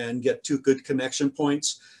possible and get 2 good connection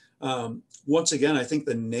points. Once again, I think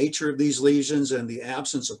the nature of these lesions and the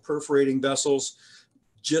absence of perforating vessels,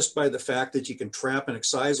 just by the fact that you can trap and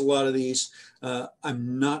excise a lot of these,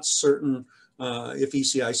 I'm not certain if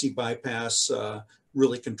ECIC bypass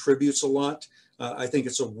really contributes a lot. I think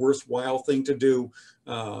it's a worthwhile thing to do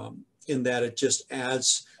in that it just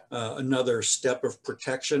adds another step of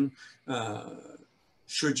protection.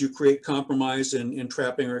 Should you create compromise in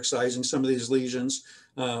trapping or excising some of these lesions,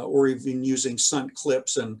 or even using shunt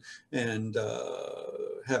clips and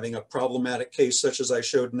having a problematic case such as I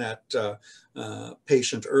showed in that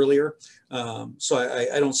patient earlier. So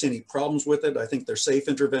I don't see any problems with it. I think they're safe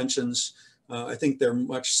interventions. I think they're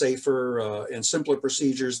much safer and simpler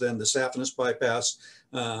procedures than the saphenous bypass.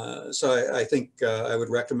 So I think I would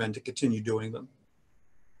recommend to continue doing them.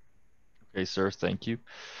 Okay, sir, thank you.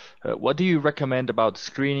 What do you recommend about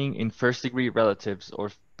screening in first-degree relatives or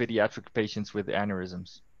pediatric patients with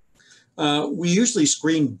aneurysms? We usually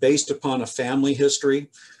screen based upon a family history.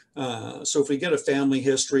 So if we get a family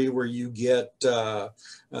history where you get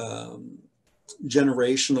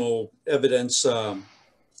generational evidence of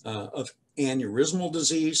aneurysmal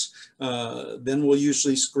disease, then we'll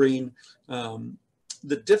usually screen.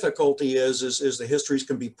 The difficulty is the histories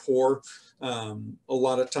can be poor. A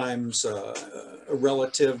lot of times a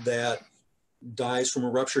relative that dies from a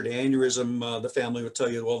ruptured aneurysm, the family would tell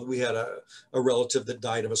you, well, we had a relative that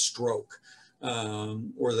died of a stroke,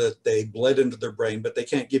 or that they bled into their brain, but they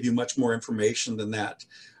can't give you much more information than that.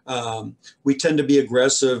 We tend to be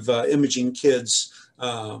aggressive imaging kids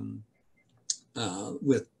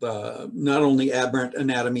with not only aberrant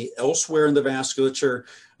anatomy elsewhere in the vasculature,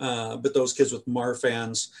 but those kids with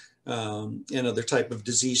Marfan's and other type of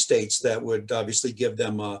disease states that would obviously give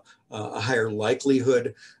them a higher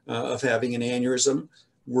likelihood of having an aneurysm.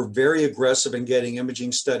 We're very aggressive in getting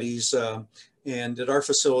imaging studies, and at our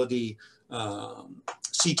facility,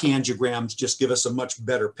 CT angiograms just give us a much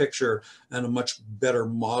better picture and a much better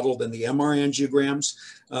model than the MR angiograms.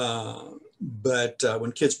 But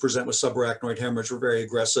when kids present with subarachnoid hemorrhage, we're very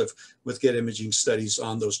aggressive with get imaging studies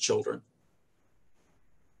on those children.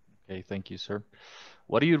 Okay, thank you, sir.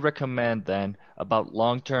 What do you recommend then about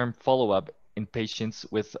long-term follow-up in patients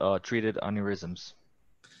with treated aneurysms?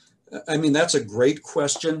 I mean, that's a great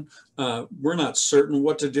question. We're not certain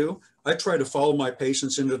what to do. I try to follow my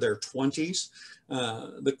patients into their 20s.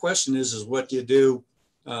 The question is what do you do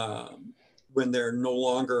when they're no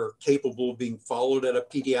longer capable of being followed at a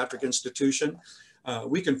pediatric institution?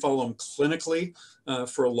 We can follow them clinically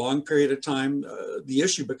for a long period of time. The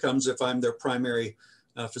issue becomes if I'm their primary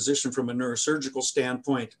physician from a neurosurgical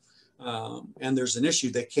standpoint, and there's an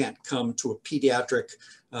issue, they can't come to a pediatric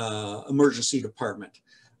emergency department.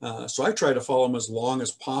 So I try to follow them as long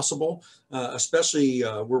as possible, especially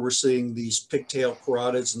where we're seeing these pigtail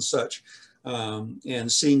carotids and such,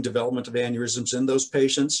 and seeing development of aneurysms in those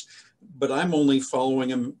patients. But I'm only following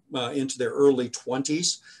them into their early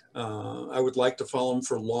 20s. I would like to follow them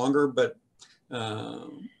for longer, but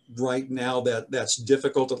right now that's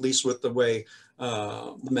difficult, at least with the way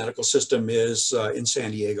the medical system is in San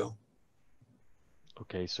Diego.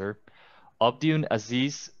 Okay, sir. Abdun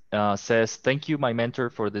Aziz says, thank you, my mentor,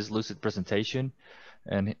 for this lucid presentation,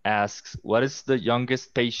 and asks, what is the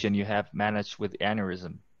youngest patient you have managed with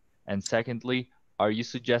aneurysm? And secondly, are you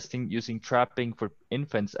suggesting using trapping for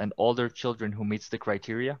infants and older children who meets the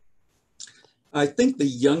criteria? I think the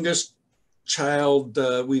youngest child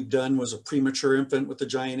we've done was a premature infant with a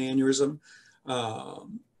giant aneurysm.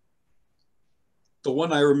 The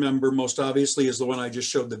one I remember most obviously is the one I just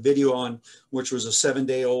showed the video on, which was a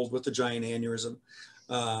 7-day-old with a giant aneurysm.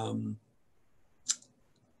 I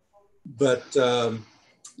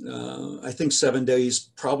think 7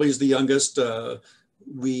 days probably is the youngest.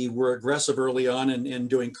 We were aggressive early on in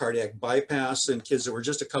doing cardiac bypass in kids that were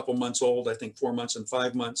just a couple months old, I think 4 months and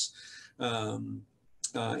 5 months,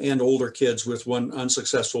 and older kids with one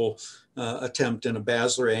unsuccessful attempt in a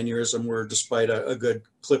basilar aneurysm where, despite a good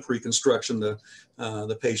clip reconstruction,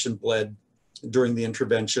 the patient bled during the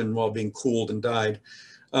intervention while being cooled and died.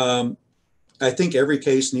 I think every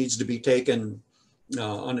case needs to be taken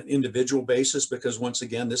on an individual basis, because once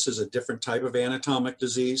again, this is a different type of anatomic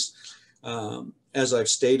disease. As I've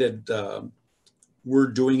stated, we're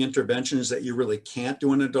doing interventions that you really can't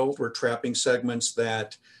do in an adult. We're trapping segments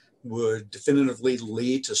that would definitively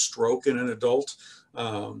lead to stroke in an adult.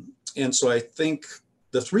 And so I think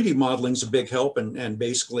the 3D modeling is a big help, and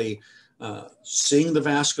basically seeing the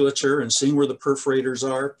vasculature and seeing where the perforators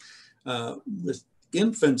are. With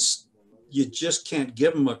infants, you just can't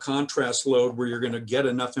give them a contrast load where you're going to get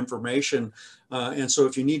enough information. And so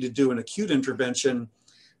if you need to do an acute intervention,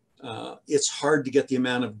 it's hard to get the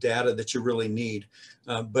amount of data that you really need.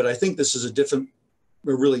 But I think this is a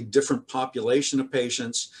really different population of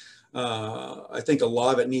patients. I think a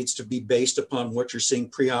lot of it needs to be based upon what you're seeing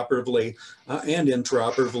preoperatively and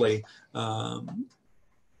intraoperatively.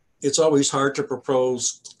 It's always hard to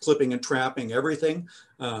propose clipping and trapping everything.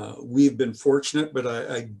 We've been fortunate, but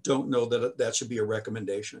I don't know that that should be a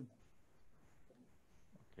recommendation.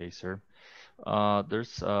 Okay, sir.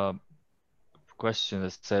 There's a question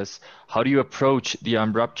that says, how do you approach the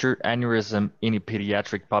unruptured aneurysm in a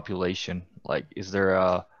pediatric population? Like, is there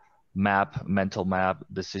a mental map,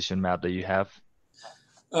 decision map that you have?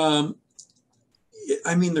 I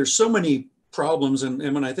mean, there's so many problems, and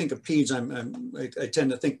when I think of peds, I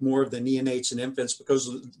tend to think more of the neonates and infants, because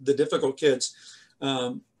the difficult kids,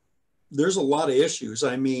 there's a lot of issues.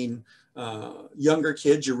 I mean, younger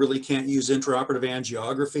kids, you really can't use intraoperative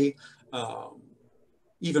angiography.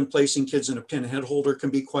 Even placing kids in a pinhead holder can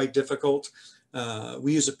be quite difficult.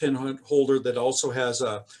 We use a pinhead holder that also has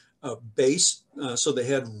a base, so the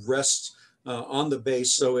head rests on the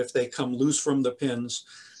base. So if they come loose from the pins,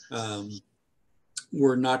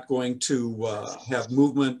 we're not going to have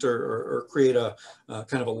movement or create a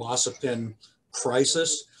kind of a loss of pin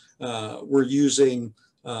crisis. We're using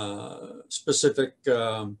specific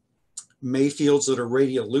Mayfields that are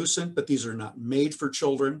radiolucent, but these are not made for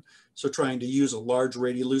children. So trying to use a large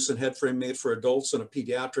radiolucent head frame made for adults in a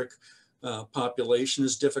pediatric population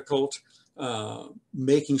is difficult.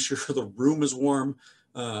 Making sure the room is warm,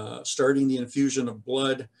 starting the infusion of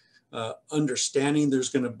blood, understanding there's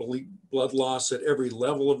going to be blood loss at every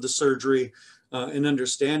level of the surgery, and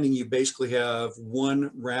understanding you basically have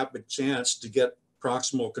one rapid chance to get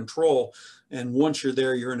proximal control. And once you're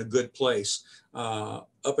there, you're in a good place.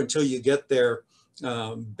 Up until you get there,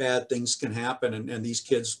 bad things can happen. And these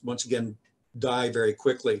kids, once again, die very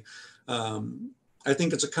quickly. I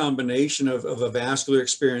think it's a combination of a vascular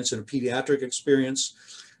experience and a pediatric experience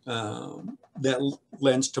that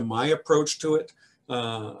lends to my approach to it.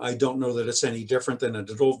 I don't know that it's any different than an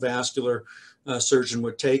adult vascular surgeon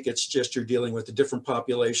would take. It's just you're dealing with a different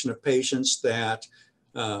population of patients that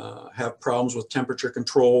have problems with temperature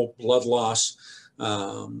control, blood loss,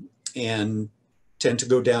 and tend to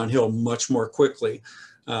go downhill much more quickly.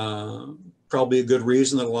 Probably a good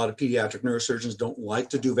reason that a lot of pediatric neurosurgeons don't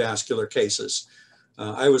like to do vascular cases.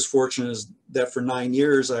 I was fortunate that for 9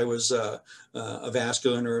 years, I was a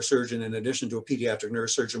vascular neurosurgeon in addition to a pediatric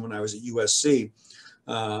neurosurgeon when I was at USC.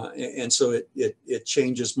 And so it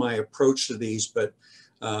changes my approach to these, but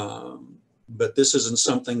this isn't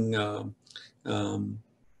something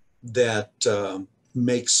that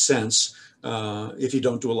makes sense if you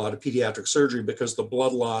don't do a lot of pediatric surgery, because the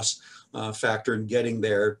blood loss factor in getting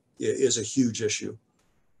there is a huge issue.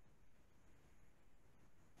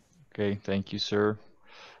 Okay, thank you, sir.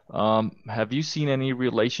 Have you seen any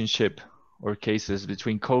relationship or cases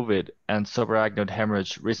between COVID and subarachnoid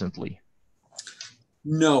hemorrhage recently?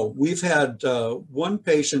 No, we've had one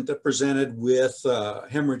patient that presented with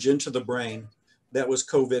hemorrhage into the brain that was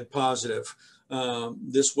COVID positive.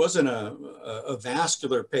 This wasn't a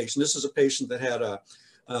vascular patient. This is a patient that had an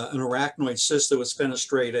arachnoid cyst that was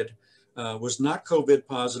fenestrated, was not COVID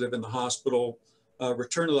positive in the hospital,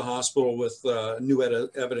 returned to the hospital with new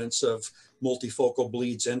evidence of multifocal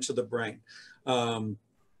bleeds into the brain.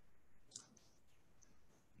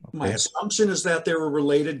 My assumption is that they were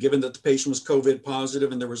related, given that the patient was COVID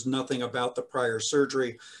positive and there was nothing about the prior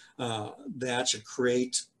surgery that should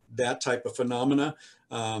create that type of phenomena.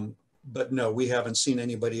 But no, we haven't seen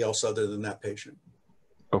anybody else other than that patient.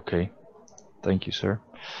 Okay, thank you, sir.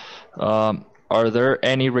 Are there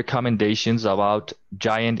any recommendations about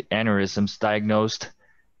giant aneurysms diagnosed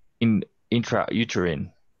in intrauterine?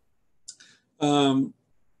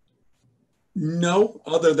 No,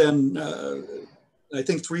 other than I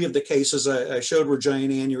think 3 of the cases I showed were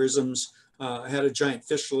giant aneurysms. I had a giant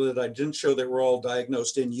fistula that I didn't show that were all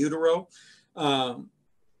diagnosed in utero.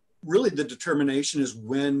 really the determination is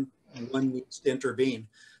when one needs to intervene.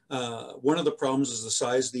 One of the problems is the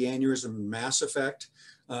size of the aneurysm mass effect.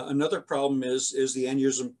 Another problem is the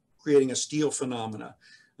aneurysm creating a steal phenomena.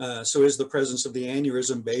 So is the presence of the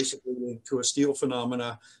aneurysm basically linked to a steal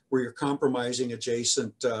phenomena where you're compromising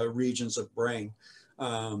adjacent regions of brain?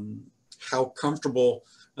 How comfortable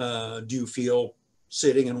do you feel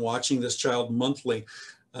sitting and watching this child monthly?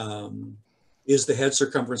 Is the head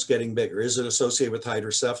circumference getting bigger? Is it associated with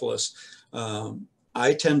hydrocephalus?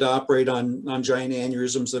 I tend to operate on giant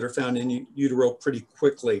aneurysms that are found in utero pretty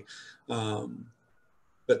quickly,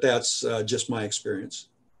 but that's just my experience.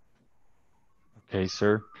 Okay,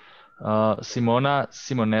 sir. Simona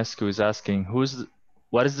Simonescu is asking,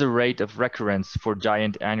 what is the rate of recurrence for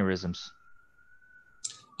giant aneurysms?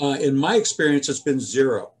 In my experience, it's been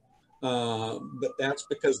 0, but that's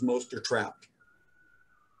because most are trapped.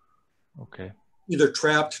 Okay. Either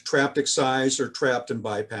trapped excised, or trapped and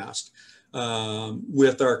bypassed.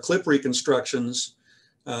 With our clip reconstructions,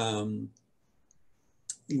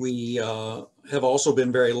 we have also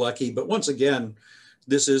been very lucky, but once again,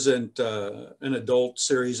 this isn't an adult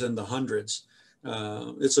series in the hundreds.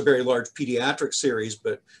 It's a very large pediatric series,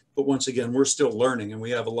 but once again, we're still learning, and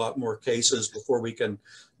we have a lot more cases before we can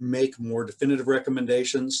make more definitive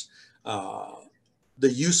recommendations.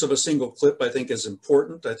 The use of a single clip, I think, is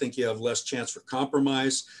important. I think you have less chance for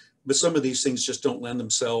compromise, but some of these things just don't lend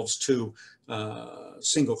themselves to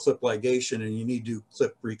single clip ligation, and you need to do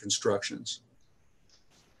clip reconstructions.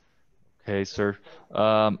 Okay, sir.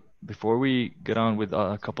 Before we get on with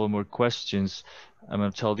a couple more questions, I'm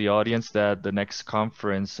going to tell the audience that the next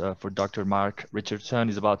conference for Dr. Mark Richardson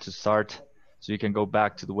is about to start. So you can go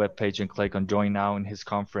back to the webpage and click on Join Now in his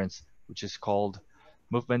conference, which is called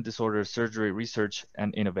Movement Disorder Surgery Research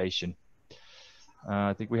and Innovation.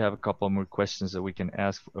 I think we have a couple more questions that we can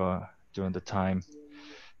ask during the time.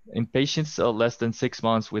 In patients less than 6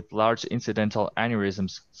 months with large incidental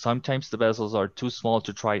aneurysms, sometimes the vessels are too small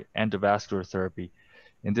to try endovascular therapy.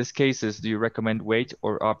 In these cases, do you recommend wait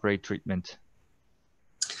or operate treatment?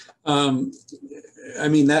 I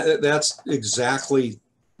mean, that's exactly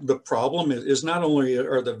the problem. Is not only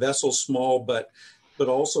are the vessels small, but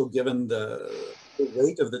also given the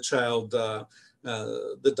weight of the child, the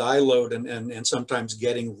dye load and sometimes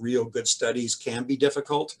getting real good studies can be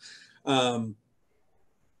difficult. I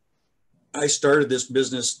started this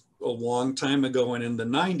business a long time ago, and in the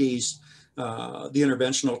 90s, the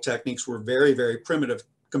interventional techniques were very, very primitive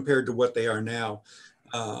compared to what they are now.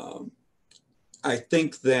 I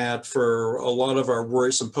think that for a lot of our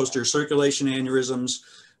worrisome posterior circulation aneurysms,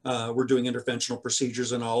 we're doing interventional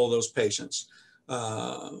procedures in all of those patients.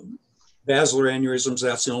 Basilar aneurysms,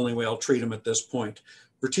 that's the only way I'll treat them at this point.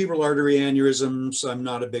 Vertebral artery aneurysms, I'm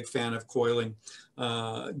not a big fan of coiling,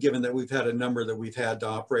 given that we've had a number that we've had to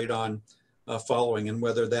operate on following, and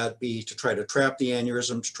whether that be to try to trap the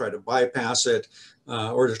aneurysm, to try to bypass it,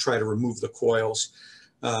 or to try to remove the coils.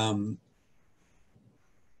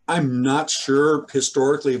 I'm not sure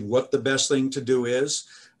historically what the best thing to do is.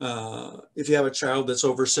 If you have a child that's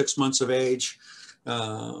over 6 months of age,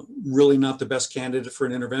 really not the best candidate for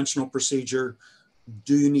an interventional procedure.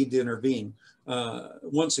 Do you need to intervene?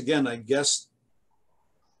 Once again, I guess,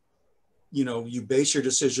 you base your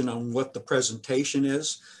decision on what the presentation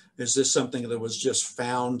is. Is this something that was just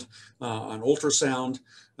found on ultrasound?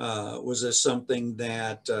 Was this something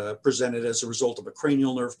that presented as a result of a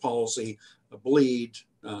cranial nerve palsy, a bleed,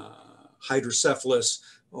 hydrocephalus,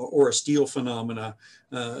 or a steal phenomena?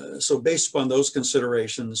 So based upon those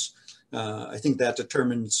considerations, I think that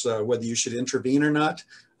determines whether you should intervene or not.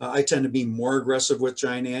 I tend to be more aggressive with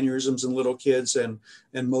giant aneurysms in little kids, and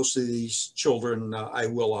most of these children I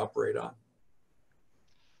will operate on.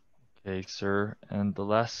 Okay, sir. And the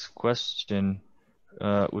last question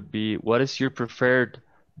would be, what is your preferred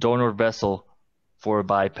donor vessel for a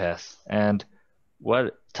bypass? And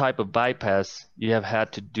what type of bypass you have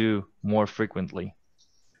had to do more frequently?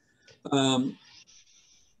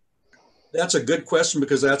 That's a good question,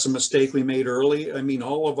 because that's a mistake we made early. I mean,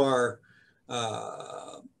 all of our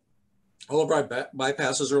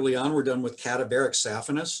bypasses early on were done with cadaveric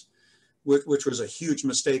saphenous, which was a huge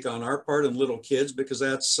mistake on our part in little kids, because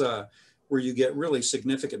that's where you get really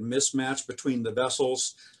significant mismatch between the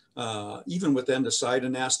vessels, even with endoside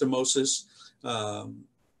anastomosis.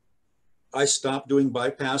 I stopped doing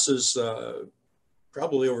bypasses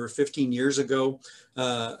probably over 15 years ago.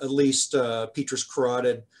 At least Petrus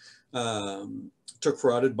carotid took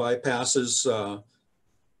carotid bypasses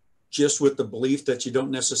just with the belief that you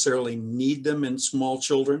don't necessarily need them in small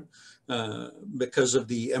children because of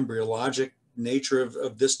the embryologic nature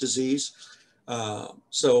of this disease.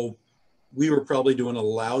 So we were probably doing a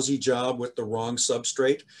lousy job with the wrong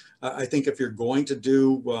substrate. I think if you're going to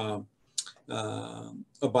do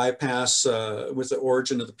a bypass with the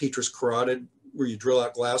origin of the petrous carotid, where you drill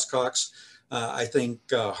out glasscocks, I think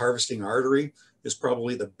harvesting artery is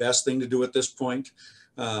probably the best thing to do at this point.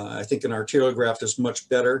 I think an arterial graft is much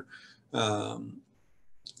better.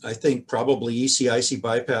 I think probably EC-IC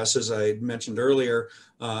bypass, as I mentioned earlier,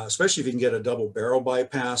 especially if you can get a double barrel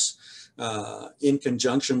bypass in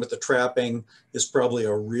conjunction with the trapping, is probably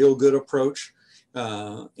a real good approach.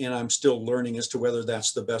 And I'm still learning as to whether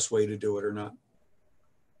that's the best way to do it or not.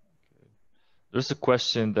 There's a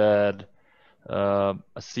question that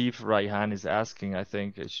Asif Raihan is asking. I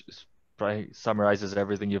think it probably summarizes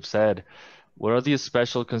everything you've said. What are the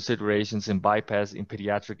special considerations in bypass in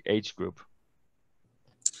pediatric age group?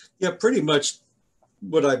 Yeah, pretty much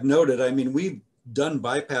what I've noted. I mean, we've done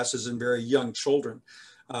bypasses in very young children.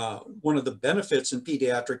 One of the benefits in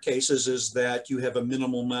pediatric cases is that you have a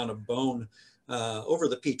minimal amount of bone over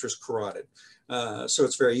the petrous carotid. So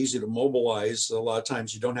it's very easy to mobilize. A lot of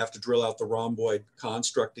times you don't have to drill out the rhomboid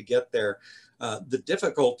construct to get there. The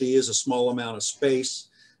difficulty is a small amount of space.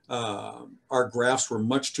 Our grafts were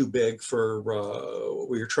much too big for what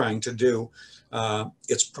we were trying to do.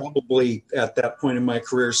 It's probably at that point in my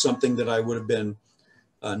career something that I would have been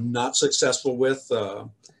not successful with.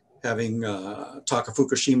 Having Taka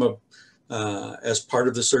Fukushima as part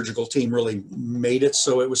of the surgical team really made it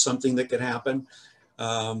so it was something that could happen.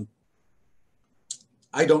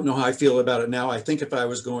 I don't know how I feel about it now. I think if I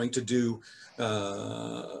was going to do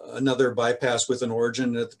another bypass with an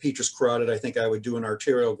origin at the petrous carotid, I think I would do an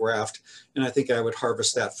arterial graft, and I think I would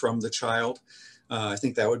harvest that from the child. I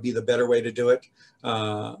think that would be the better way to do it.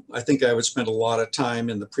 I think I would spend a lot of time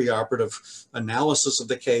in the preoperative analysis of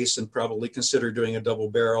the case and probably consider doing a double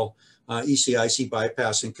barrel EC-IC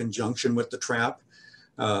bypass in conjunction with the trap.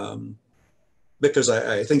 Because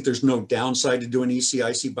I think there's no downside to doing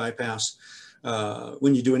EC-IC bypass.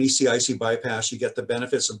 When you do an EC-IC bypass, you get the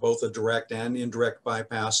benefits of both a direct and indirect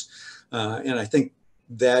bypass. And I think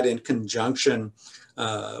that in conjunction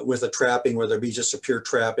with a trapping, whether it be just a pure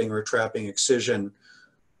trapping or a trapping excision,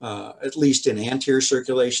 at least in anterior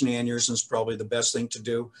circulation aneurysm, is probably the best thing to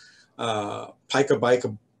do. Pica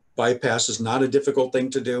bypass is not a difficult thing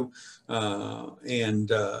to do.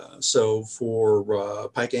 So for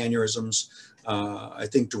pica aneurysms, I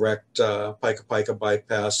think direct pica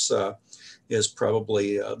bypass is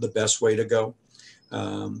probably the best way to go.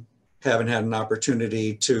 Haven't had an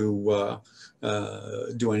opportunity to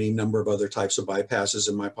do any number of other types of bypasses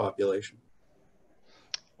in my population.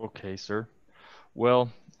 Okay, sir.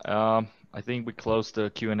 Well, I think we close the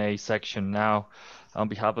Q&A section now. On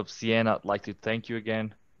behalf of Sienna, I'd like to thank you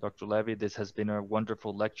again, Dr. Levy. This has been a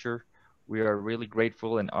wonderful lecture. We are really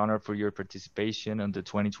grateful and honored for your participation in the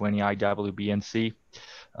 2020 IWBNC.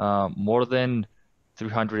 More than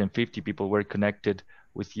 350 people were connected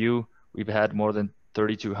with you. We've had more than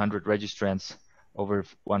 3,200 registrants over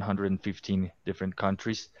 115 different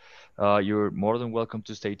countries. You're more than welcome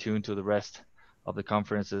to stay tuned to the rest of the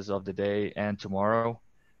conferences of the day and tomorrow.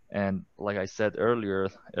 And like I said earlier,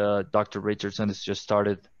 Dr. Richardson has just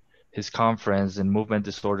started his conference in movement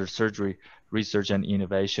disorder surgery, research and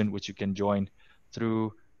innovation, which you can join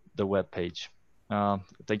through the webpage.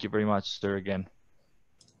 Thank you very much, sir, again.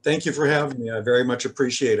 Thank you for having me. I very much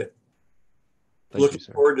appreciate it. Looking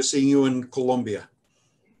forward to seeing you in Colombia.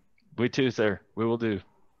 We too, sir. We will do.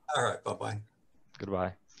 All right. Bye-bye.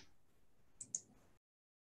 Goodbye.